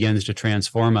really begins to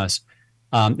transform us.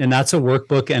 And that's a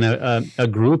workbook and a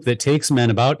group that takes men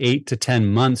about 8 to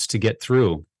 10 months to get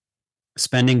through,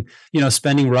 spending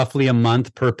roughly a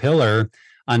month per pillar,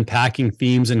 unpacking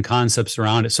themes and concepts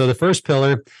around it. So the first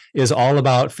pillar is all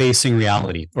about facing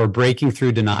reality or breaking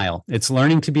through denial. It's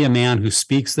learning to be a man who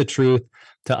speaks the truth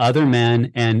to other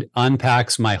men and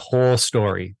unpacks my whole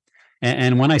story.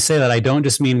 And when I say that, I don't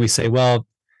just mean we say, well,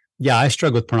 yeah, I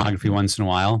struggle with pornography once in a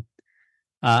while.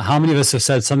 How many of us have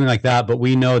said something like that, but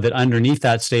we know that underneath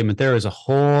that statement, there is a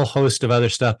whole host of other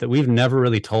stuff that we've never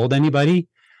really told anybody.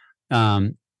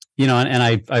 And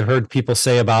I've heard people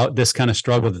say about this kind of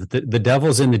struggle that the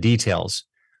devil's in the details.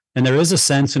 And there is a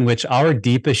sense in which our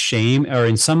deepest shame are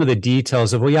in some of the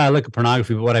details of, well, yeah, I look at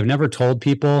pornography, but what I've never told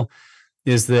people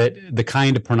is that the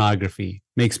kind of pornography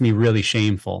makes me really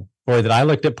shameful, or that I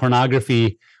looked at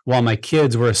pornography while my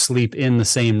kids were asleep in the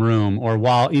same room, or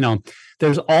while,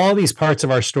 there's all these parts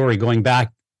of our story going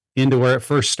back into where it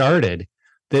first started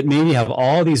that maybe have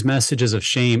all these messages of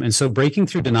shame. And so breaking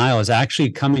through denial is actually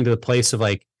coming to the place of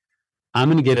I'm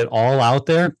going to get it all out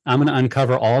there. I'm going to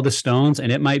uncover all the stones,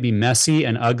 and it might be messy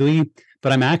and ugly,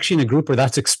 but I'm actually in a group where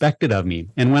that's expected of me.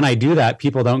 And when I do that,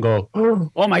 people don't go,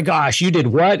 oh my gosh, you did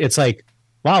what? It's like,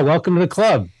 wow, welcome to the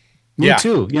club. Me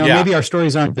too. Maybe our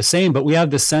stories aren't the same, but we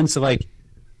have this sense of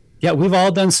we've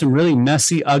all done some really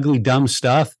messy, ugly, dumb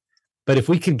stuff. But if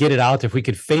we could get it out, if we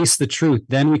could face the truth,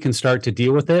 then we can start to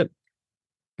deal with it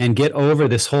and get over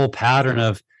this whole pattern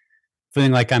of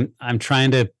feeling like I'm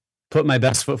trying to put my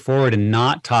best foot forward and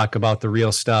not talk about the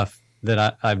real stuff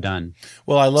that I've done.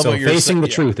 Well, I love what you're saying. Facing the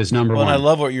truth is number one. And I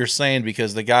love what you're saying,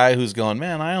 because the guy who's going,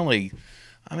 man, I'm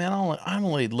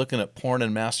only looking at porn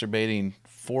and masturbating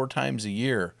 4 times a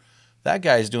year. That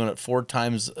guy's doing it 4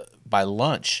 times by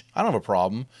lunch. I don't have a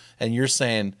problem. And you're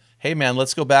saying, hey man,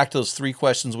 let's go back to those 3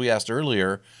 questions we asked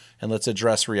earlier and let's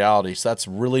address reality. So that's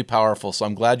really powerful. So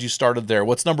I'm glad you started there.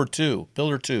 What's number 2?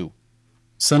 Pillar 2.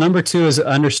 So number 2 is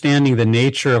understanding the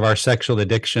nature of our sexual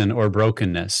addiction or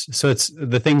brokenness. So it's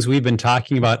the things we've been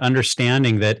talking about,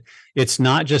 understanding that it's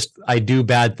not just I do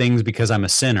bad things because I'm a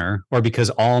sinner or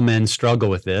because all men struggle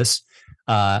with this,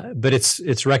 but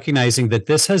it's recognizing that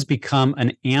this has become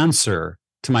an answer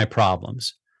to my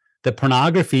problems, that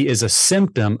pornography is a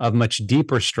symptom of much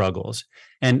deeper struggles.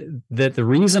 And that the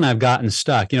reason I've gotten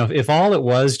stuck, if all it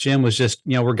was, Jim, was just,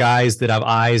 we're guys that have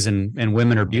eyes and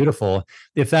women are beautiful.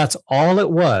 If that's all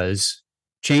it was,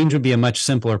 change would be a much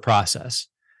simpler process.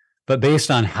 But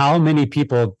based on how many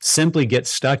people simply get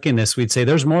stuck in this, we'd say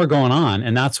there's more going on.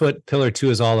 And that's what Pillar 2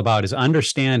 is all about, is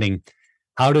understanding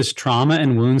how does trauma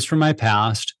and wounds from my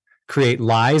past create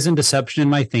lies and deception in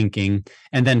my thinking,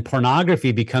 and then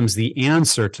pornography becomes the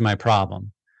answer to my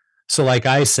problem. So like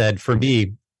I said, for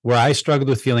me, where I struggled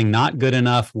with feeling not good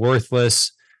enough,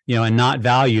 worthless, and not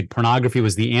valued, pornography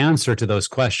was the answer to those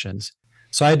questions.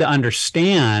 So I had to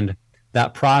understand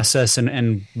that process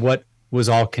and what was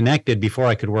all connected before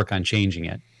I could work on changing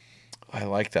it. I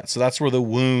like that. So that's where the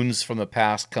wounds from the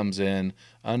past comes in,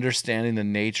 understanding the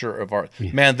nature of our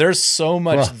man. There's so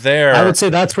much there. I would say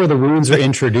that's where the wounds are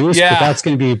introduced. Yeah. But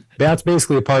that's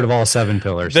basically a part of all 7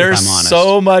 pillars. There's if I'm honest.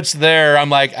 So much there. I'm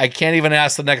like, I can't even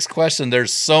ask the next question.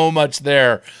 There's so much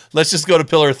there. Let's just go to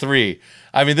pillar 3.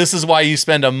 I mean, this is why you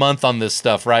spend a month on this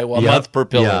stuff, right? Well, a month per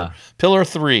pillar. Yeah. Pillar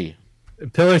 3.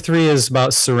 Pillar 3 is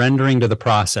about surrendering to the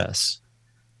process.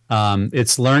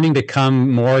 It's learning to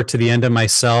come more to the end of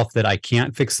myself, that I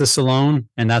can't fix this alone,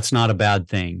 and that's not a bad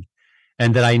thing.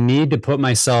 And that I need to put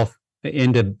myself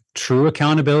into true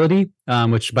accountability,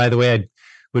 which, by the way, I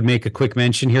would make a quick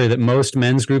mention here that most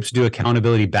men's groups do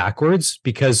accountability backwards,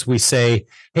 because we say,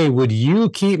 hey, would you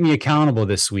keep me accountable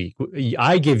this week?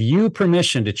 I give you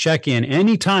permission to check in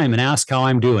anytime and ask how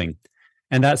I'm doing.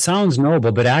 And that sounds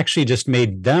noble, but actually just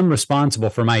made them responsible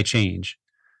for my change.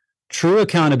 True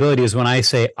accountability is when I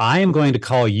say, I am going to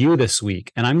call you this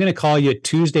week, and I'm going to call you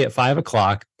Tuesday at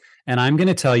 5:00, and I'm going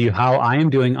to tell you how I am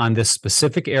doing on this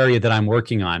specific area that I'm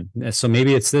working on. So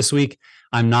maybe it's this week,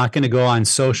 I'm not going to go on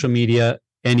social media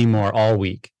anymore all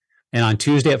week. And on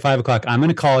Tuesday at 5:00, I'm going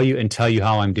to call you and tell you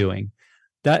how I'm doing.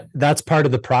 That's part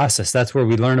of the process. That's where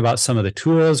we learn about some of the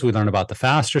tools. We learn about the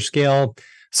faster scale,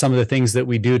 some of the things that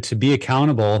we do to be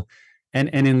accountable. And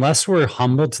unless we're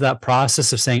humbled to that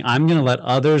process of saying, I'm going to let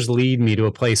others lead me to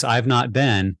a place I've not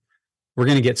been, we're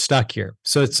going to get stuck here.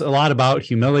 So it's a lot about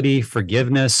humility,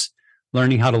 forgiveness,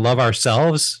 learning how to love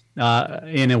ourselves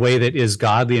in a way that is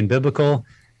godly and biblical.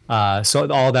 So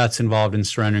all that's involved in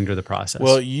surrendering to the process.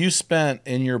 Well, you spent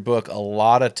in your book a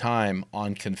lot of time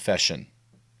on confession,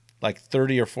 like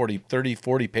 30 or 40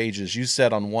 pages. You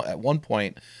said at one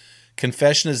point,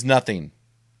 confession is nothing.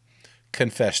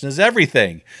 Confession is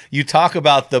everything. You talk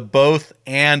about the both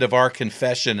and of our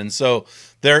confession. And so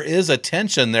there is a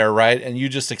tension there, right? And you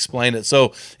just explained it.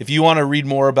 So if you want to read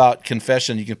more about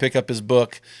confession, you can pick up his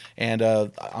book, and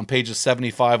on pages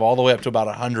 75 all the way up to about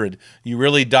 100, you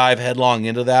really dive headlong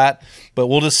into that. But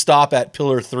we'll just stop at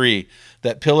pillar 3.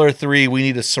 That pillar 3, we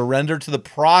need to surrender to the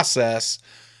process,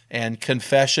 and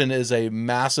confession is a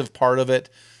massive part of it,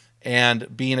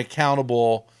 and being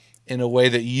accountable in a way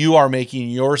that you are making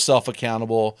yourself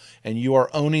accountable, and you are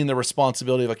owning the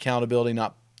responsibility of accountability,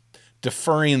 not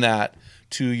deferring that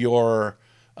to your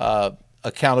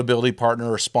accountability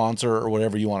partner or sponsor or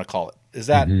whatever you want to call it. Is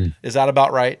that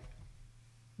about right?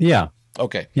 Yeah.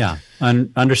 Okay. Yeah.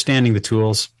 Understanding the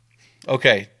tools.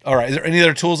 Okay. All right. Is there any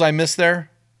other tools I missed there?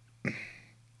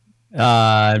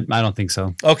 I don't think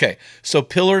so. Okay. So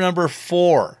pillar number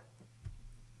 4.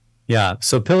 Yeah.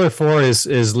 So pillar 4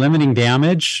 is limiting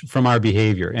damage from our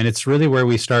behavior. And it's really where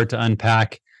we start to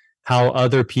unpack how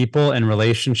other people and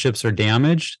relationships are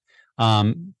damaged,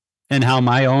 and how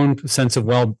my own sense of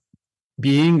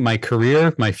well-being, my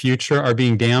career, my future are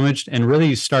being damaged, and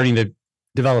really starting to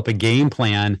develop a game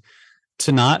plan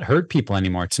to not hurt people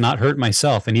anymore, to not hurt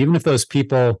myself. And even if those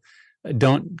people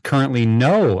don't currently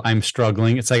know I'm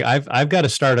struggling, it's like I've got to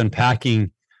start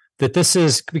unpacking that this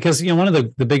is because, one of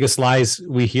the biggest lies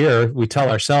we tell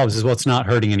ourselves is, well, it's not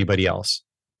hurting anybody else.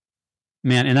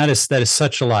 Man, and that is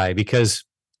such a lie, because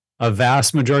a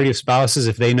vast majority of spouses,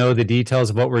 if they know the details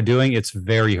of what we're doing, it's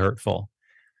very hurtful.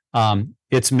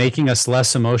 It's making us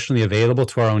less emotionally available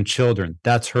to our own children.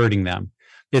 That's hurting them.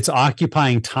 It's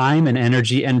occupying time and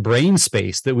energy and brain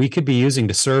space that we could be using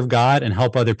to serve God and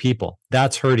help other people.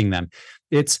 That's hurting them.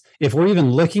 It's if we're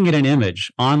even looking at an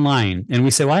image online and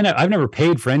we say, well, I've never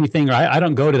paid for anything, or I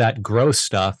don't go to that gross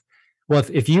stuff. Well,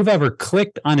 if you've ever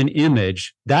clicked on an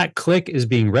image, that click is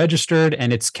being registered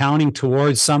and it's counting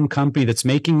towards some company that's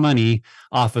making money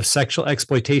off of sexual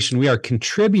exploitation. We are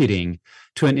contributing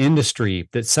to an industry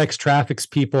that sex traffics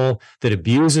people, that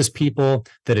abuses people,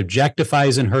 that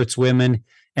objectifies and hurts women.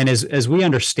 And as we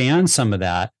understand some of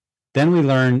that, then we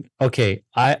learn, okay,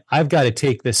 I've got to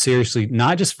take this seriously,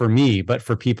 not just for me, but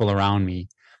for people around me.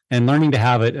 And learning to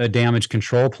have a damage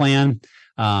control plan,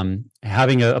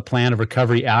 having a plan of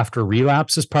recovery after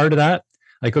relapse is part of that.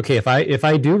 Like, okay, if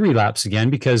I do relapse again,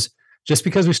 because just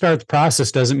because we start the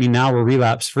process doesn't mean now we're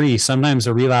relapse free. Sometimes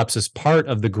a relapse is part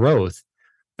of the growth.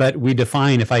 But we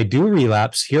define, if I do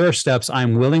relapse, here are steps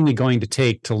I'm willingly going to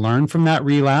take to learn from that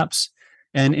relapse,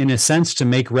 and in a sense, to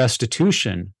make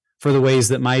restitution for the ways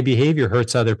that my behavior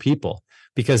hurts other people,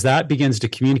 because that begins to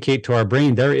communicate to our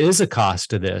brain, there is a cost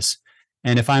to this.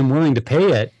 And if I'm willing to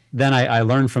pay it, then I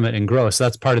learn from it and grow. So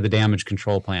that's part of the damage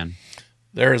control plan.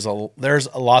 There's a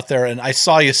lot there, and I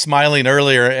saw you smiling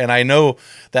earlier, and I know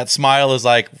that smile is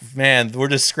like, man, we're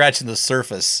just scratching the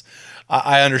surface.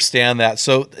 I understand that.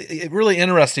 So it really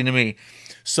interesting to me.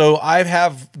 So I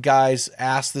have guys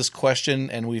ask this question,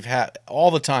 and we've had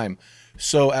all the time.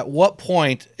 So at what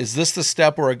point is this the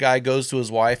step where a guy goes to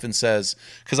his wife and says,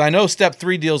 because I know step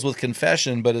 3 deals with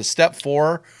confession, but is step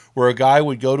 4 where a guy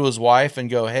would go to his wife and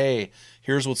go, hey,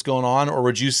 here's what's going on? Or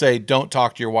would you say, don't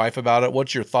talk to your wife about it?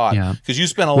 What's your thought? Because you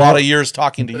spent a lot of years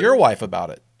talking to your wife about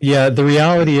it. Yeah, the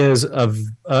reality is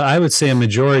I would say a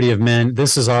majority of men,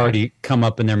 this has already come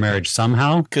up in their marriage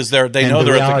somehow. Because they know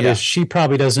the reality is she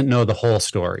probably doesn't know the whole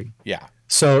story. Yeah.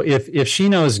 So if she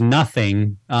knows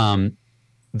nothing,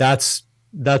 that's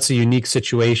a unique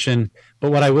situation.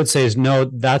 But what I would say is no,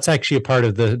 that's actually a part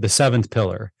of the 7th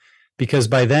pillar, because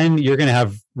by then you're going to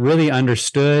have really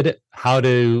understood how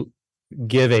to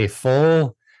give a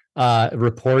full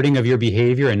reporting of your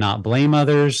behavior and not blame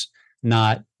others,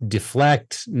 not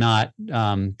deflect, not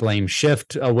blame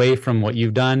shift away from what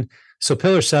you've done. So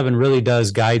pillar 7 really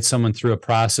does guide someone through a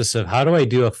process of how do I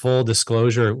do a full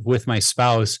disclosure with my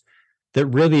spouse that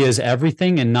really is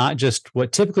everything and not just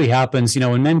what typically happens.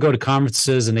 When men go to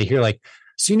conferences and they hear like,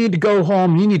 so you need to go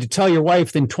home, you need to tell your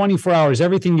wife in 24 hours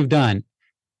everything you've done.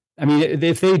 I mean,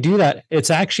 if they do that,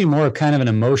 it's actually more of kind of an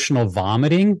emotional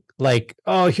vomiting, like,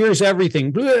 oh, here's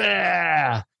everything.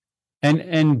 Blah.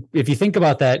 And if you think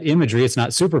about that imagery, it's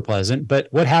not super pleasant, but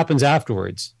what happens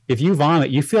afterwards? If you vomit,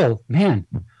 you feel, man,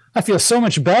 I feel so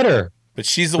much better. But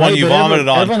she's the one you vomited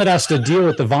on. Everyone that has to deal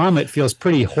with the vomit feels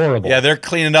pretty horrible. Yeah, they're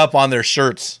cleaning up on their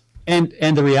shirts. And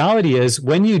the reality is,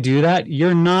 when you do that,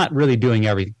 you're not really doing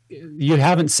everything. You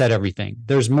haven't said everything.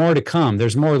 There's more to come.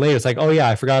 There's more later. It's like, oh yeah,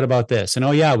 I forgot about this. And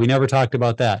oh yeah, we never talked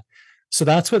about that. So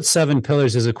that's what 7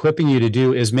 pillars is equipping you to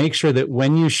do, is make sure that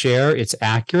when you share, it's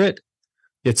accurate,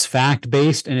 it's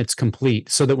fact-based, and it's complete.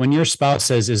 So that when your spouse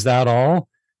says, is that all?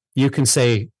 You can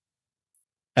say,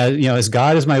 as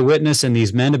God is my witness and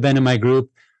these men have been in my group,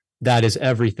 that is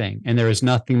everything. And there is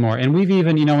nothing more. And we've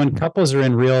even, when couples are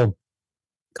in real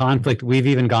conflict, we've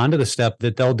even gone to the step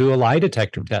that they'll do a lie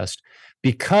detector test,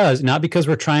 not because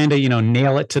we're trying to,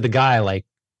 nail it to the guy, like,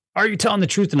 are you telling the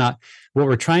truth or not? What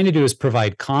we're trying to do is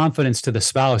provide confidence to the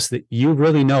spouse that you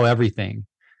really know everything.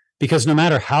 Because no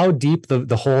matter how deep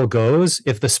the hole goes,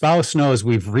 if the spouse knows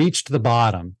we've reached the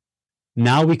bottom,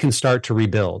 now we can start to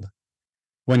rebuild.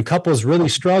 When couples really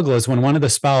struggle is when one of the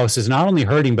spouse is not only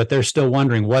hurting, but they're still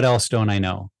wondering, what else don't I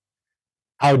know?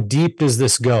 How deep does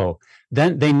this go?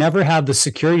 Then they never have the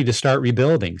security to start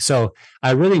rebuilding. So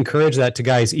I really encourage that to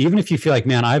guys, even if you feel like,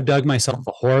 man, I've dug myself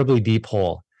a horribly deep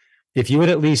hole. If you would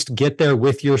at least get there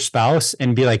with your spouse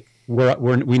and be like,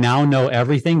 we now know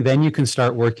everything, then you can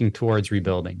start working towards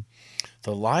rebuilding.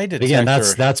 The lie detector. Again,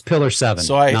 that's pillar 7.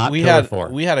 So we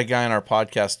had a guy on our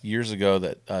podcast years ago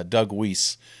that Doug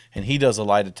Weiss, and he does a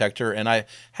lie detector. And I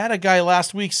had a guy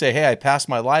last week say, hey, I passed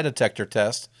my lie detector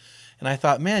test. And I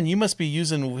thought, man, you must be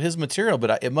using his material,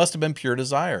 but it must have been Pure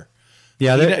Desire.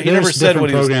 Yeah, he never said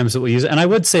what programs that we use. And I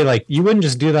would say, like, you wouldn't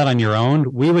just do that on your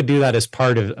own. We would do that as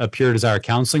part of a Pure Desire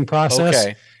counseling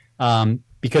process. Okay.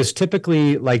 Because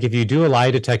typically, like, if you do a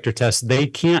lie detector test, they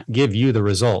can't give you the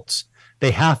results.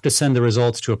 They have to send the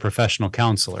results to a professional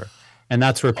counselor. And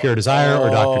that's where Pure Desire or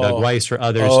Dr. Doug Weiss or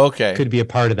others could be a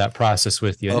part of that process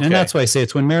with you. And that's why I say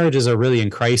it's when marriages are really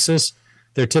in crisis,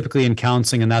 they're typically in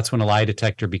counseling, and that's when a lie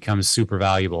detector becomes super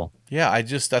valuable. Yeah,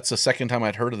 that's the second time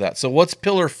I'd heard of that. So what's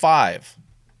pillar 5?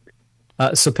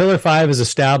 So pillar 5 is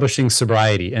establishing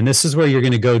sobriety. And this is where you're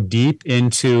going to go deep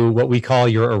into what we call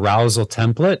your arousal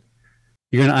template.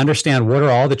 You're going to understand what are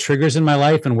all the triggers in my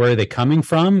life and where are they coming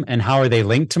from and how are they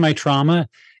linked to my trauma,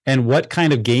 and what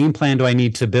kind of game plan do I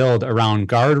need to build around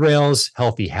guardrails,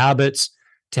 healthy habits,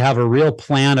 to have a real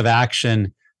plan of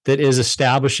action that is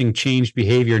establishing changed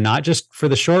behavior, not just for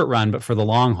the short run, but for the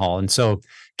long haul. And so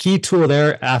key tool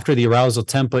there after the arousal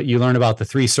template, you learn about the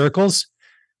 3 circles,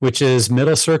 which is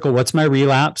middle circle, what's my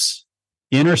relapse?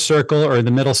 Inner circle or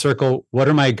the middle circle, what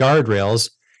are my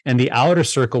guardrails? And the outer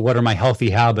circle, what are my healthy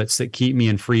habits that keep me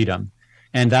in freedom?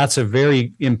 And that's a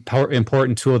very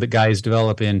important tool that guys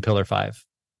develop in pillar 5.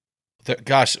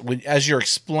 Gosh, as you're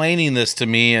explaining this to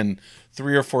me in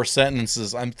 3 or 4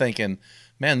 sentences, I'm thinking,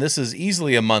 man, this is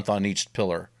easily a month on each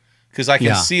pillar, because I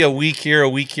can see a week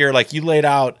here. Like you laid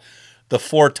out the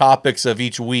 4 topics of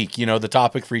each week, the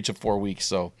topic for each of 4 weeks.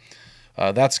 So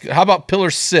that's good. How about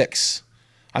pillar 6?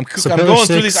 I'm going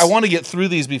through these. I want to get through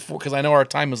these before, because I know our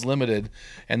time is limited,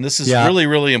 and this is really,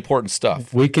 really important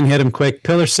stuff. We can hit them quick.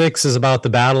 Pillar 6 is about the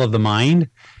battle of the mind.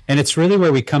 And it's really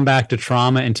where we come back to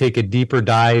trauma and take a deeper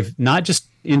dive, not just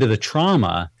into the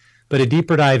trauma, but a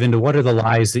deeper dive into what are the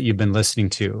lies that you've been listening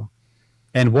to.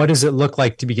 And what does it look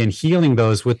like to begin healing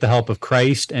those with the help of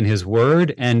Christ and his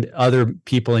word and other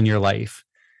people in your life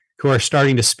who are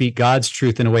starting to speak God's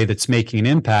truth in a way that's making an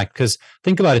impact? Because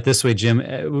think about it this way,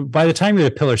 Jim, by the time you're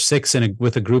at pillar 6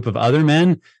 with a group of other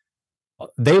men,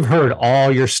 they've heard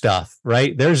all your stuff,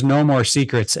 right? There's no more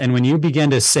secrets. And when you begin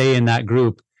to say in that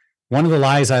group, one of the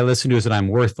lies I listen to is that I'm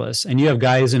worthless. And you have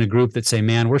guys in a group that say,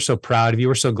 man, we're so proud of you.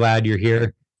 We're so glad you're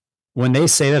here. When they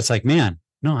say that, it's like, man,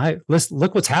 no,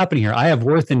 look what's happening here. I have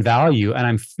worth and value, and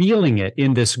I'm feeling it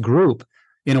in this group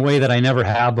in a way that I never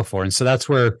have before. And so that's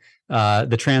where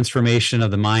the transformation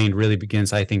of the mind really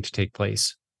begins, I think, to take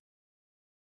place.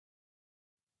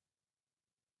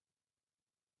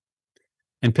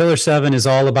 And pillar 7 is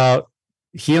all about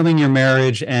healing your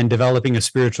marriage and developing a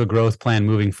spiritual growth plan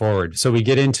moving forward. So we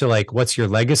get into like, what's your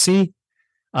legacy?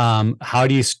 How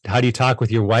do you talk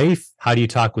with your wife? How do you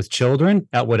talk with children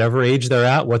at whatever age they're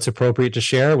at? What's appropriate to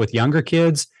share with younger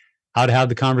kids? How to have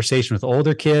the conversation with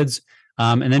older kids?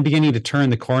 And then beginning to turn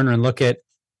the corner and look at,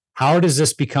 how does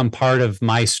this become part of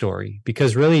my story?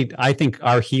 Because really, I think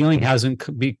our healing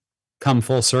hasn't become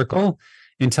full circle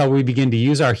until we begin to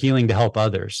use our healing to help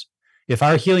others. If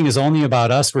our healing is only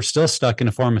about us, we're still stuck in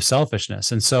a form of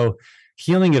selfishness. And so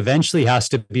healing eventually has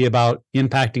to be about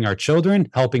impacting our children,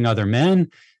 helping other men,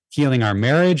 healing our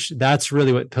marriage. That's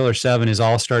really what pillar 7 is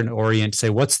all starting to orient to say,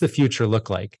 what's the future look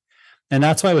like? And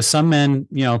that's why with some men,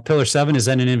 pillar 7 is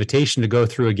then an invitation to go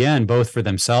through again, both for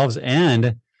themselves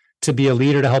and to be a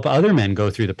leader to help other men go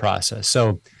through the process.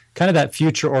 So kind of that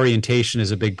future orientation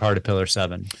is a big part of pillar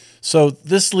 7. So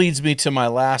this leads me to my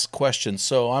last question.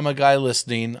 So I'm a guy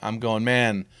listening. I'm going,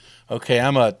 man, okay,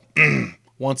 I'm a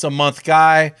once a month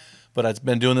guy, but I've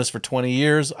been doing this for 20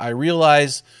 years. I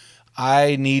realize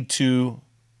I need to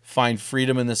find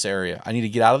freedom in this area. I need to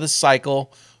get out of this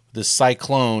cycle, this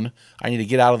cyclone. I need to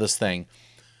get out of this thing.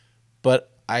 But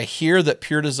I hear that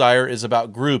Pure Desire is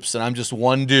about groups, and I'm just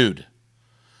one dude.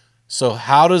 So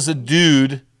how does a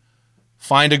dude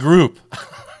find a group?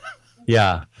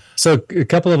 Yeah. So a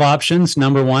couple of options.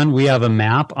 Number one, we have a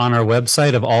map on our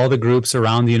website of all the groups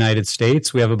around the United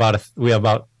States. We have about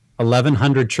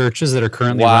 1,100 churches that are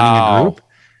currently running a group,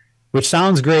 which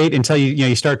sounds great until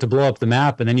you start to blow up the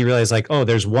map, and then you realize like, oh,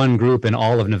 there's one group in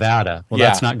all of Nevada. Well,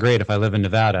 that's not great if I live in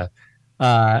Nevada.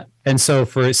 And so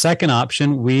for a second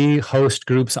option, we host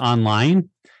groups online.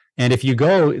 And if you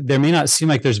go, there may not seem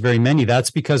like there's very many. That's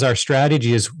because our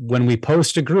strategy is when we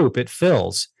post a group, it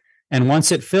fills. And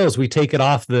once it fills, we take it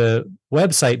off the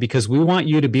website because we want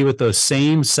you to be with those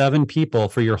same 7 people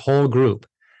for your whole group,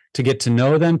 to get to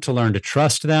know them, to learn to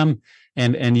trust them.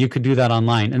 And you could do that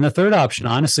online. And the third option,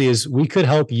 honestly, is we could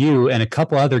help you and a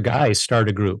couple other guys start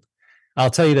a group.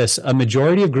 I'll tell you this, a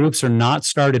majority of groups are not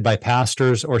started by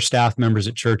pastors or staff members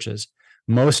at churches.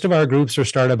 Most of our groups are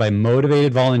started by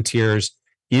motivated volunteers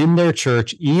in their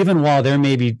church, even while they're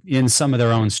maybe in some of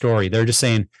their own story. They're just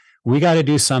saying, we got to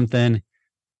do something.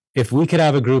 If we could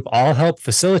have a group, I'll help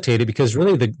facilitate it, because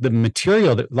really the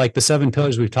material, that, like the 7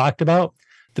 pillars we've talked about,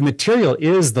 the material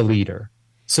is the leader.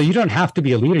 So you don't have to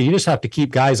be a leader. You just have to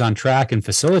keep guys on track and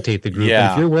facilitate the group. Yeah.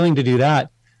 And if you're willing to do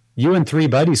that, you and 3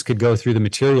 buddies could go through the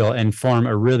material and form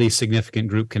a really significant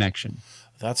group connection.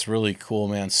 That's really cool,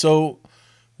 man. So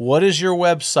what is your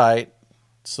website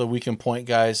so we can point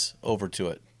guys over to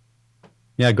it?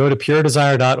 Yeah, go to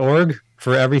puredesire.org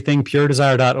for everything,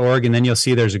 puredesire.org, and then you'll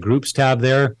see there's a groups tab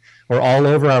there, or all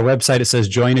over our website it says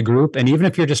join a group. And even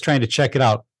if you're just trying to check it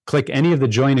out, click any of the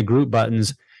join a group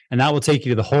buttons, and that will take you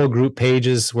to the whole group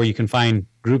pages where you can find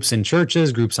groups in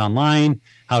churches, groups online,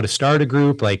 how to start a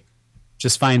group. Like,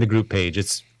 just find the group page.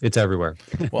 It's everywhere.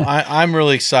 Well, I'm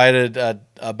really excited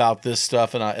about this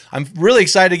stuff, and I'm really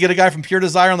excited to get a guy from Pure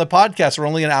Desire on the podcast. We're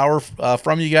only an hour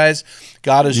from you guys.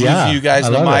 God has used you guys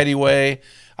in a mighty way.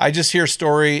 I just hear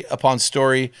story upon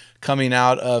story coming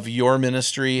out of your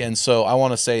ministry, and so I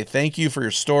want to say thank you for your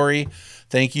story.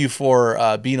 Thank you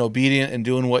for being obedient and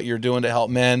doing what you're doing to help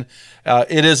men.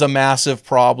 It is a massive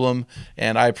problem,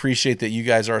 and I appreciate that you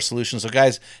guys are a solution. So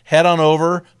guys, head on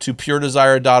over to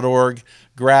puredesire.org,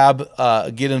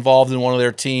 get involved in one of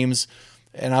their teams.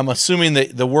 And I'm assuming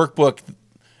that the workbook,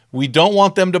 we don't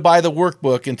want them to buy the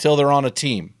workbook until they're on a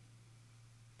team.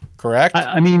 Correct?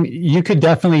 I mean, you could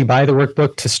definitely buy the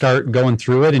workbook to start going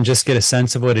through it and just get a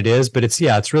sense of what it is. But it's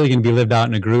really going to be lived out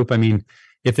in a group. I mean,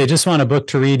 if they just want a book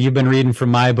to read, you've been reading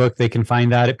from my book, they can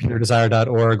find that at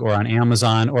puredesire.org or on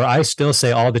Amazon. Or I still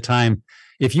say all the time,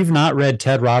 if you've not read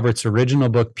Ted Roberts' original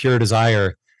book, Pure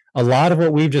Desire, a lot of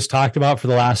what we've just talked about for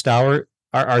the last hour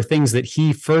are things that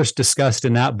he first discussed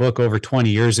in that book over 20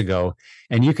 years ago.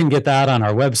 And you can get that on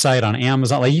our website, on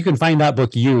Amazon. Like, you can find that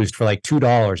book used for like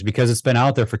 $2 because it's been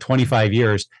out there for 25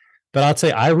 years. But I'll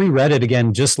say I reread it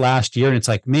again just last year, and it's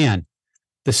like, man,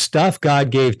 the stuff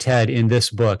God gave Ted in this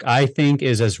book, I think,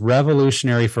 is as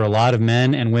revolutionary for a lot of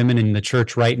men and women in the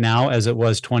church right now as it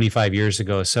was 25 years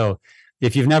ago. So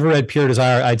if you've never read Pure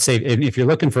Desire, I'd say if you're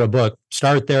looking for a book,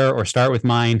 start there or start with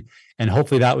mine. And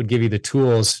hopefully that would give you the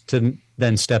tools to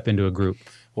then step into a group.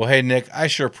 Well, hey, Nick, I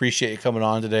sure appreciate you coming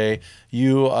on today.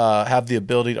 You have the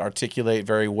ability to articulate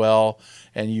very well,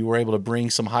 and you were able to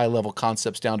bring some high-level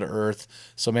concepts down to earth.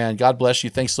 So, man, God bless you.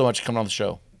 Thanks so much for coming on the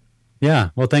show. Yeah,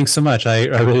 well, thanks so much. I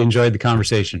really enjoyed the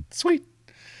conversation. Sweet.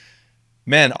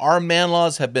 Men, our man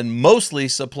laws have been mostly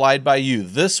supplied by you.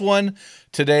 This one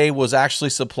today was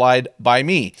actually supplied by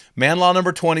me. Man law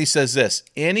number 20 says this: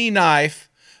 any knife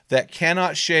that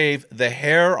cannot shave the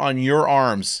hair on your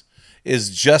arms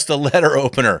is just a letter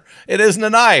opener. It isn't a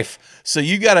knife. So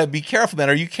you got to be careful, man.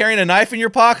 Are you carrying a knife in your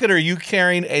pocket, or are you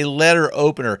carrying a letter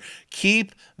opener?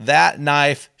 Keep that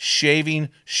knife shaving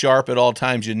sharp at all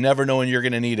times. You never know when you're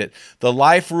going to need it. The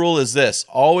life rule is this: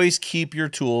 always keep your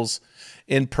tools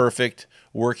in perfect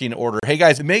working order. Hey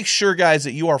guys, make sure, guys,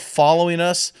 that you are following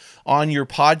us on your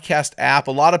podcast app.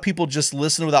 A lot of people just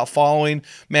listen without following.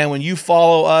 Man, when you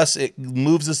follow us, it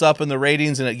moves us up in the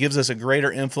ratings and it gives us a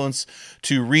greater influence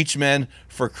to reach men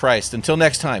for Christ. Until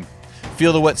next time,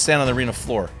 feel the wet sand on the arena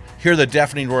floor. Hear the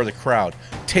deafening roar of the crowd.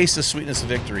 Taste the sweetness of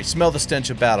victory. Smell the stench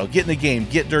of battle. Get in the game.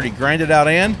 Get dirty. Grind it out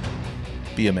and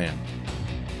be a man.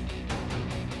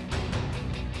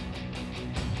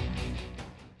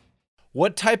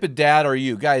 What type of dad are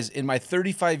you? Guys, in my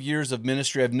 35 years of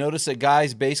ministry, I've noticed that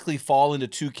guys basically fall into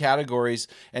two categories.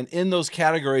 And in those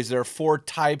categories, there are 4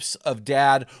 types of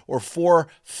dad, or 4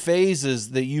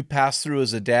 phases that you pass through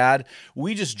as a dad.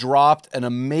 We just dropped an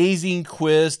amazing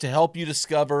quiz to help you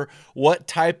discover what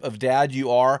type of dad you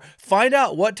are. Find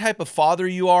out what type of father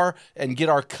you are and get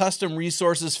our custom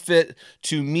resources fit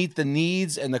to meet the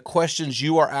needs and the questions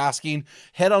you are asking.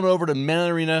 Head on over to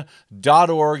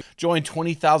menarena.org. Join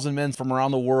 20,000 men from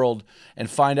around the world and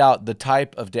find out the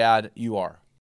type of dad you are.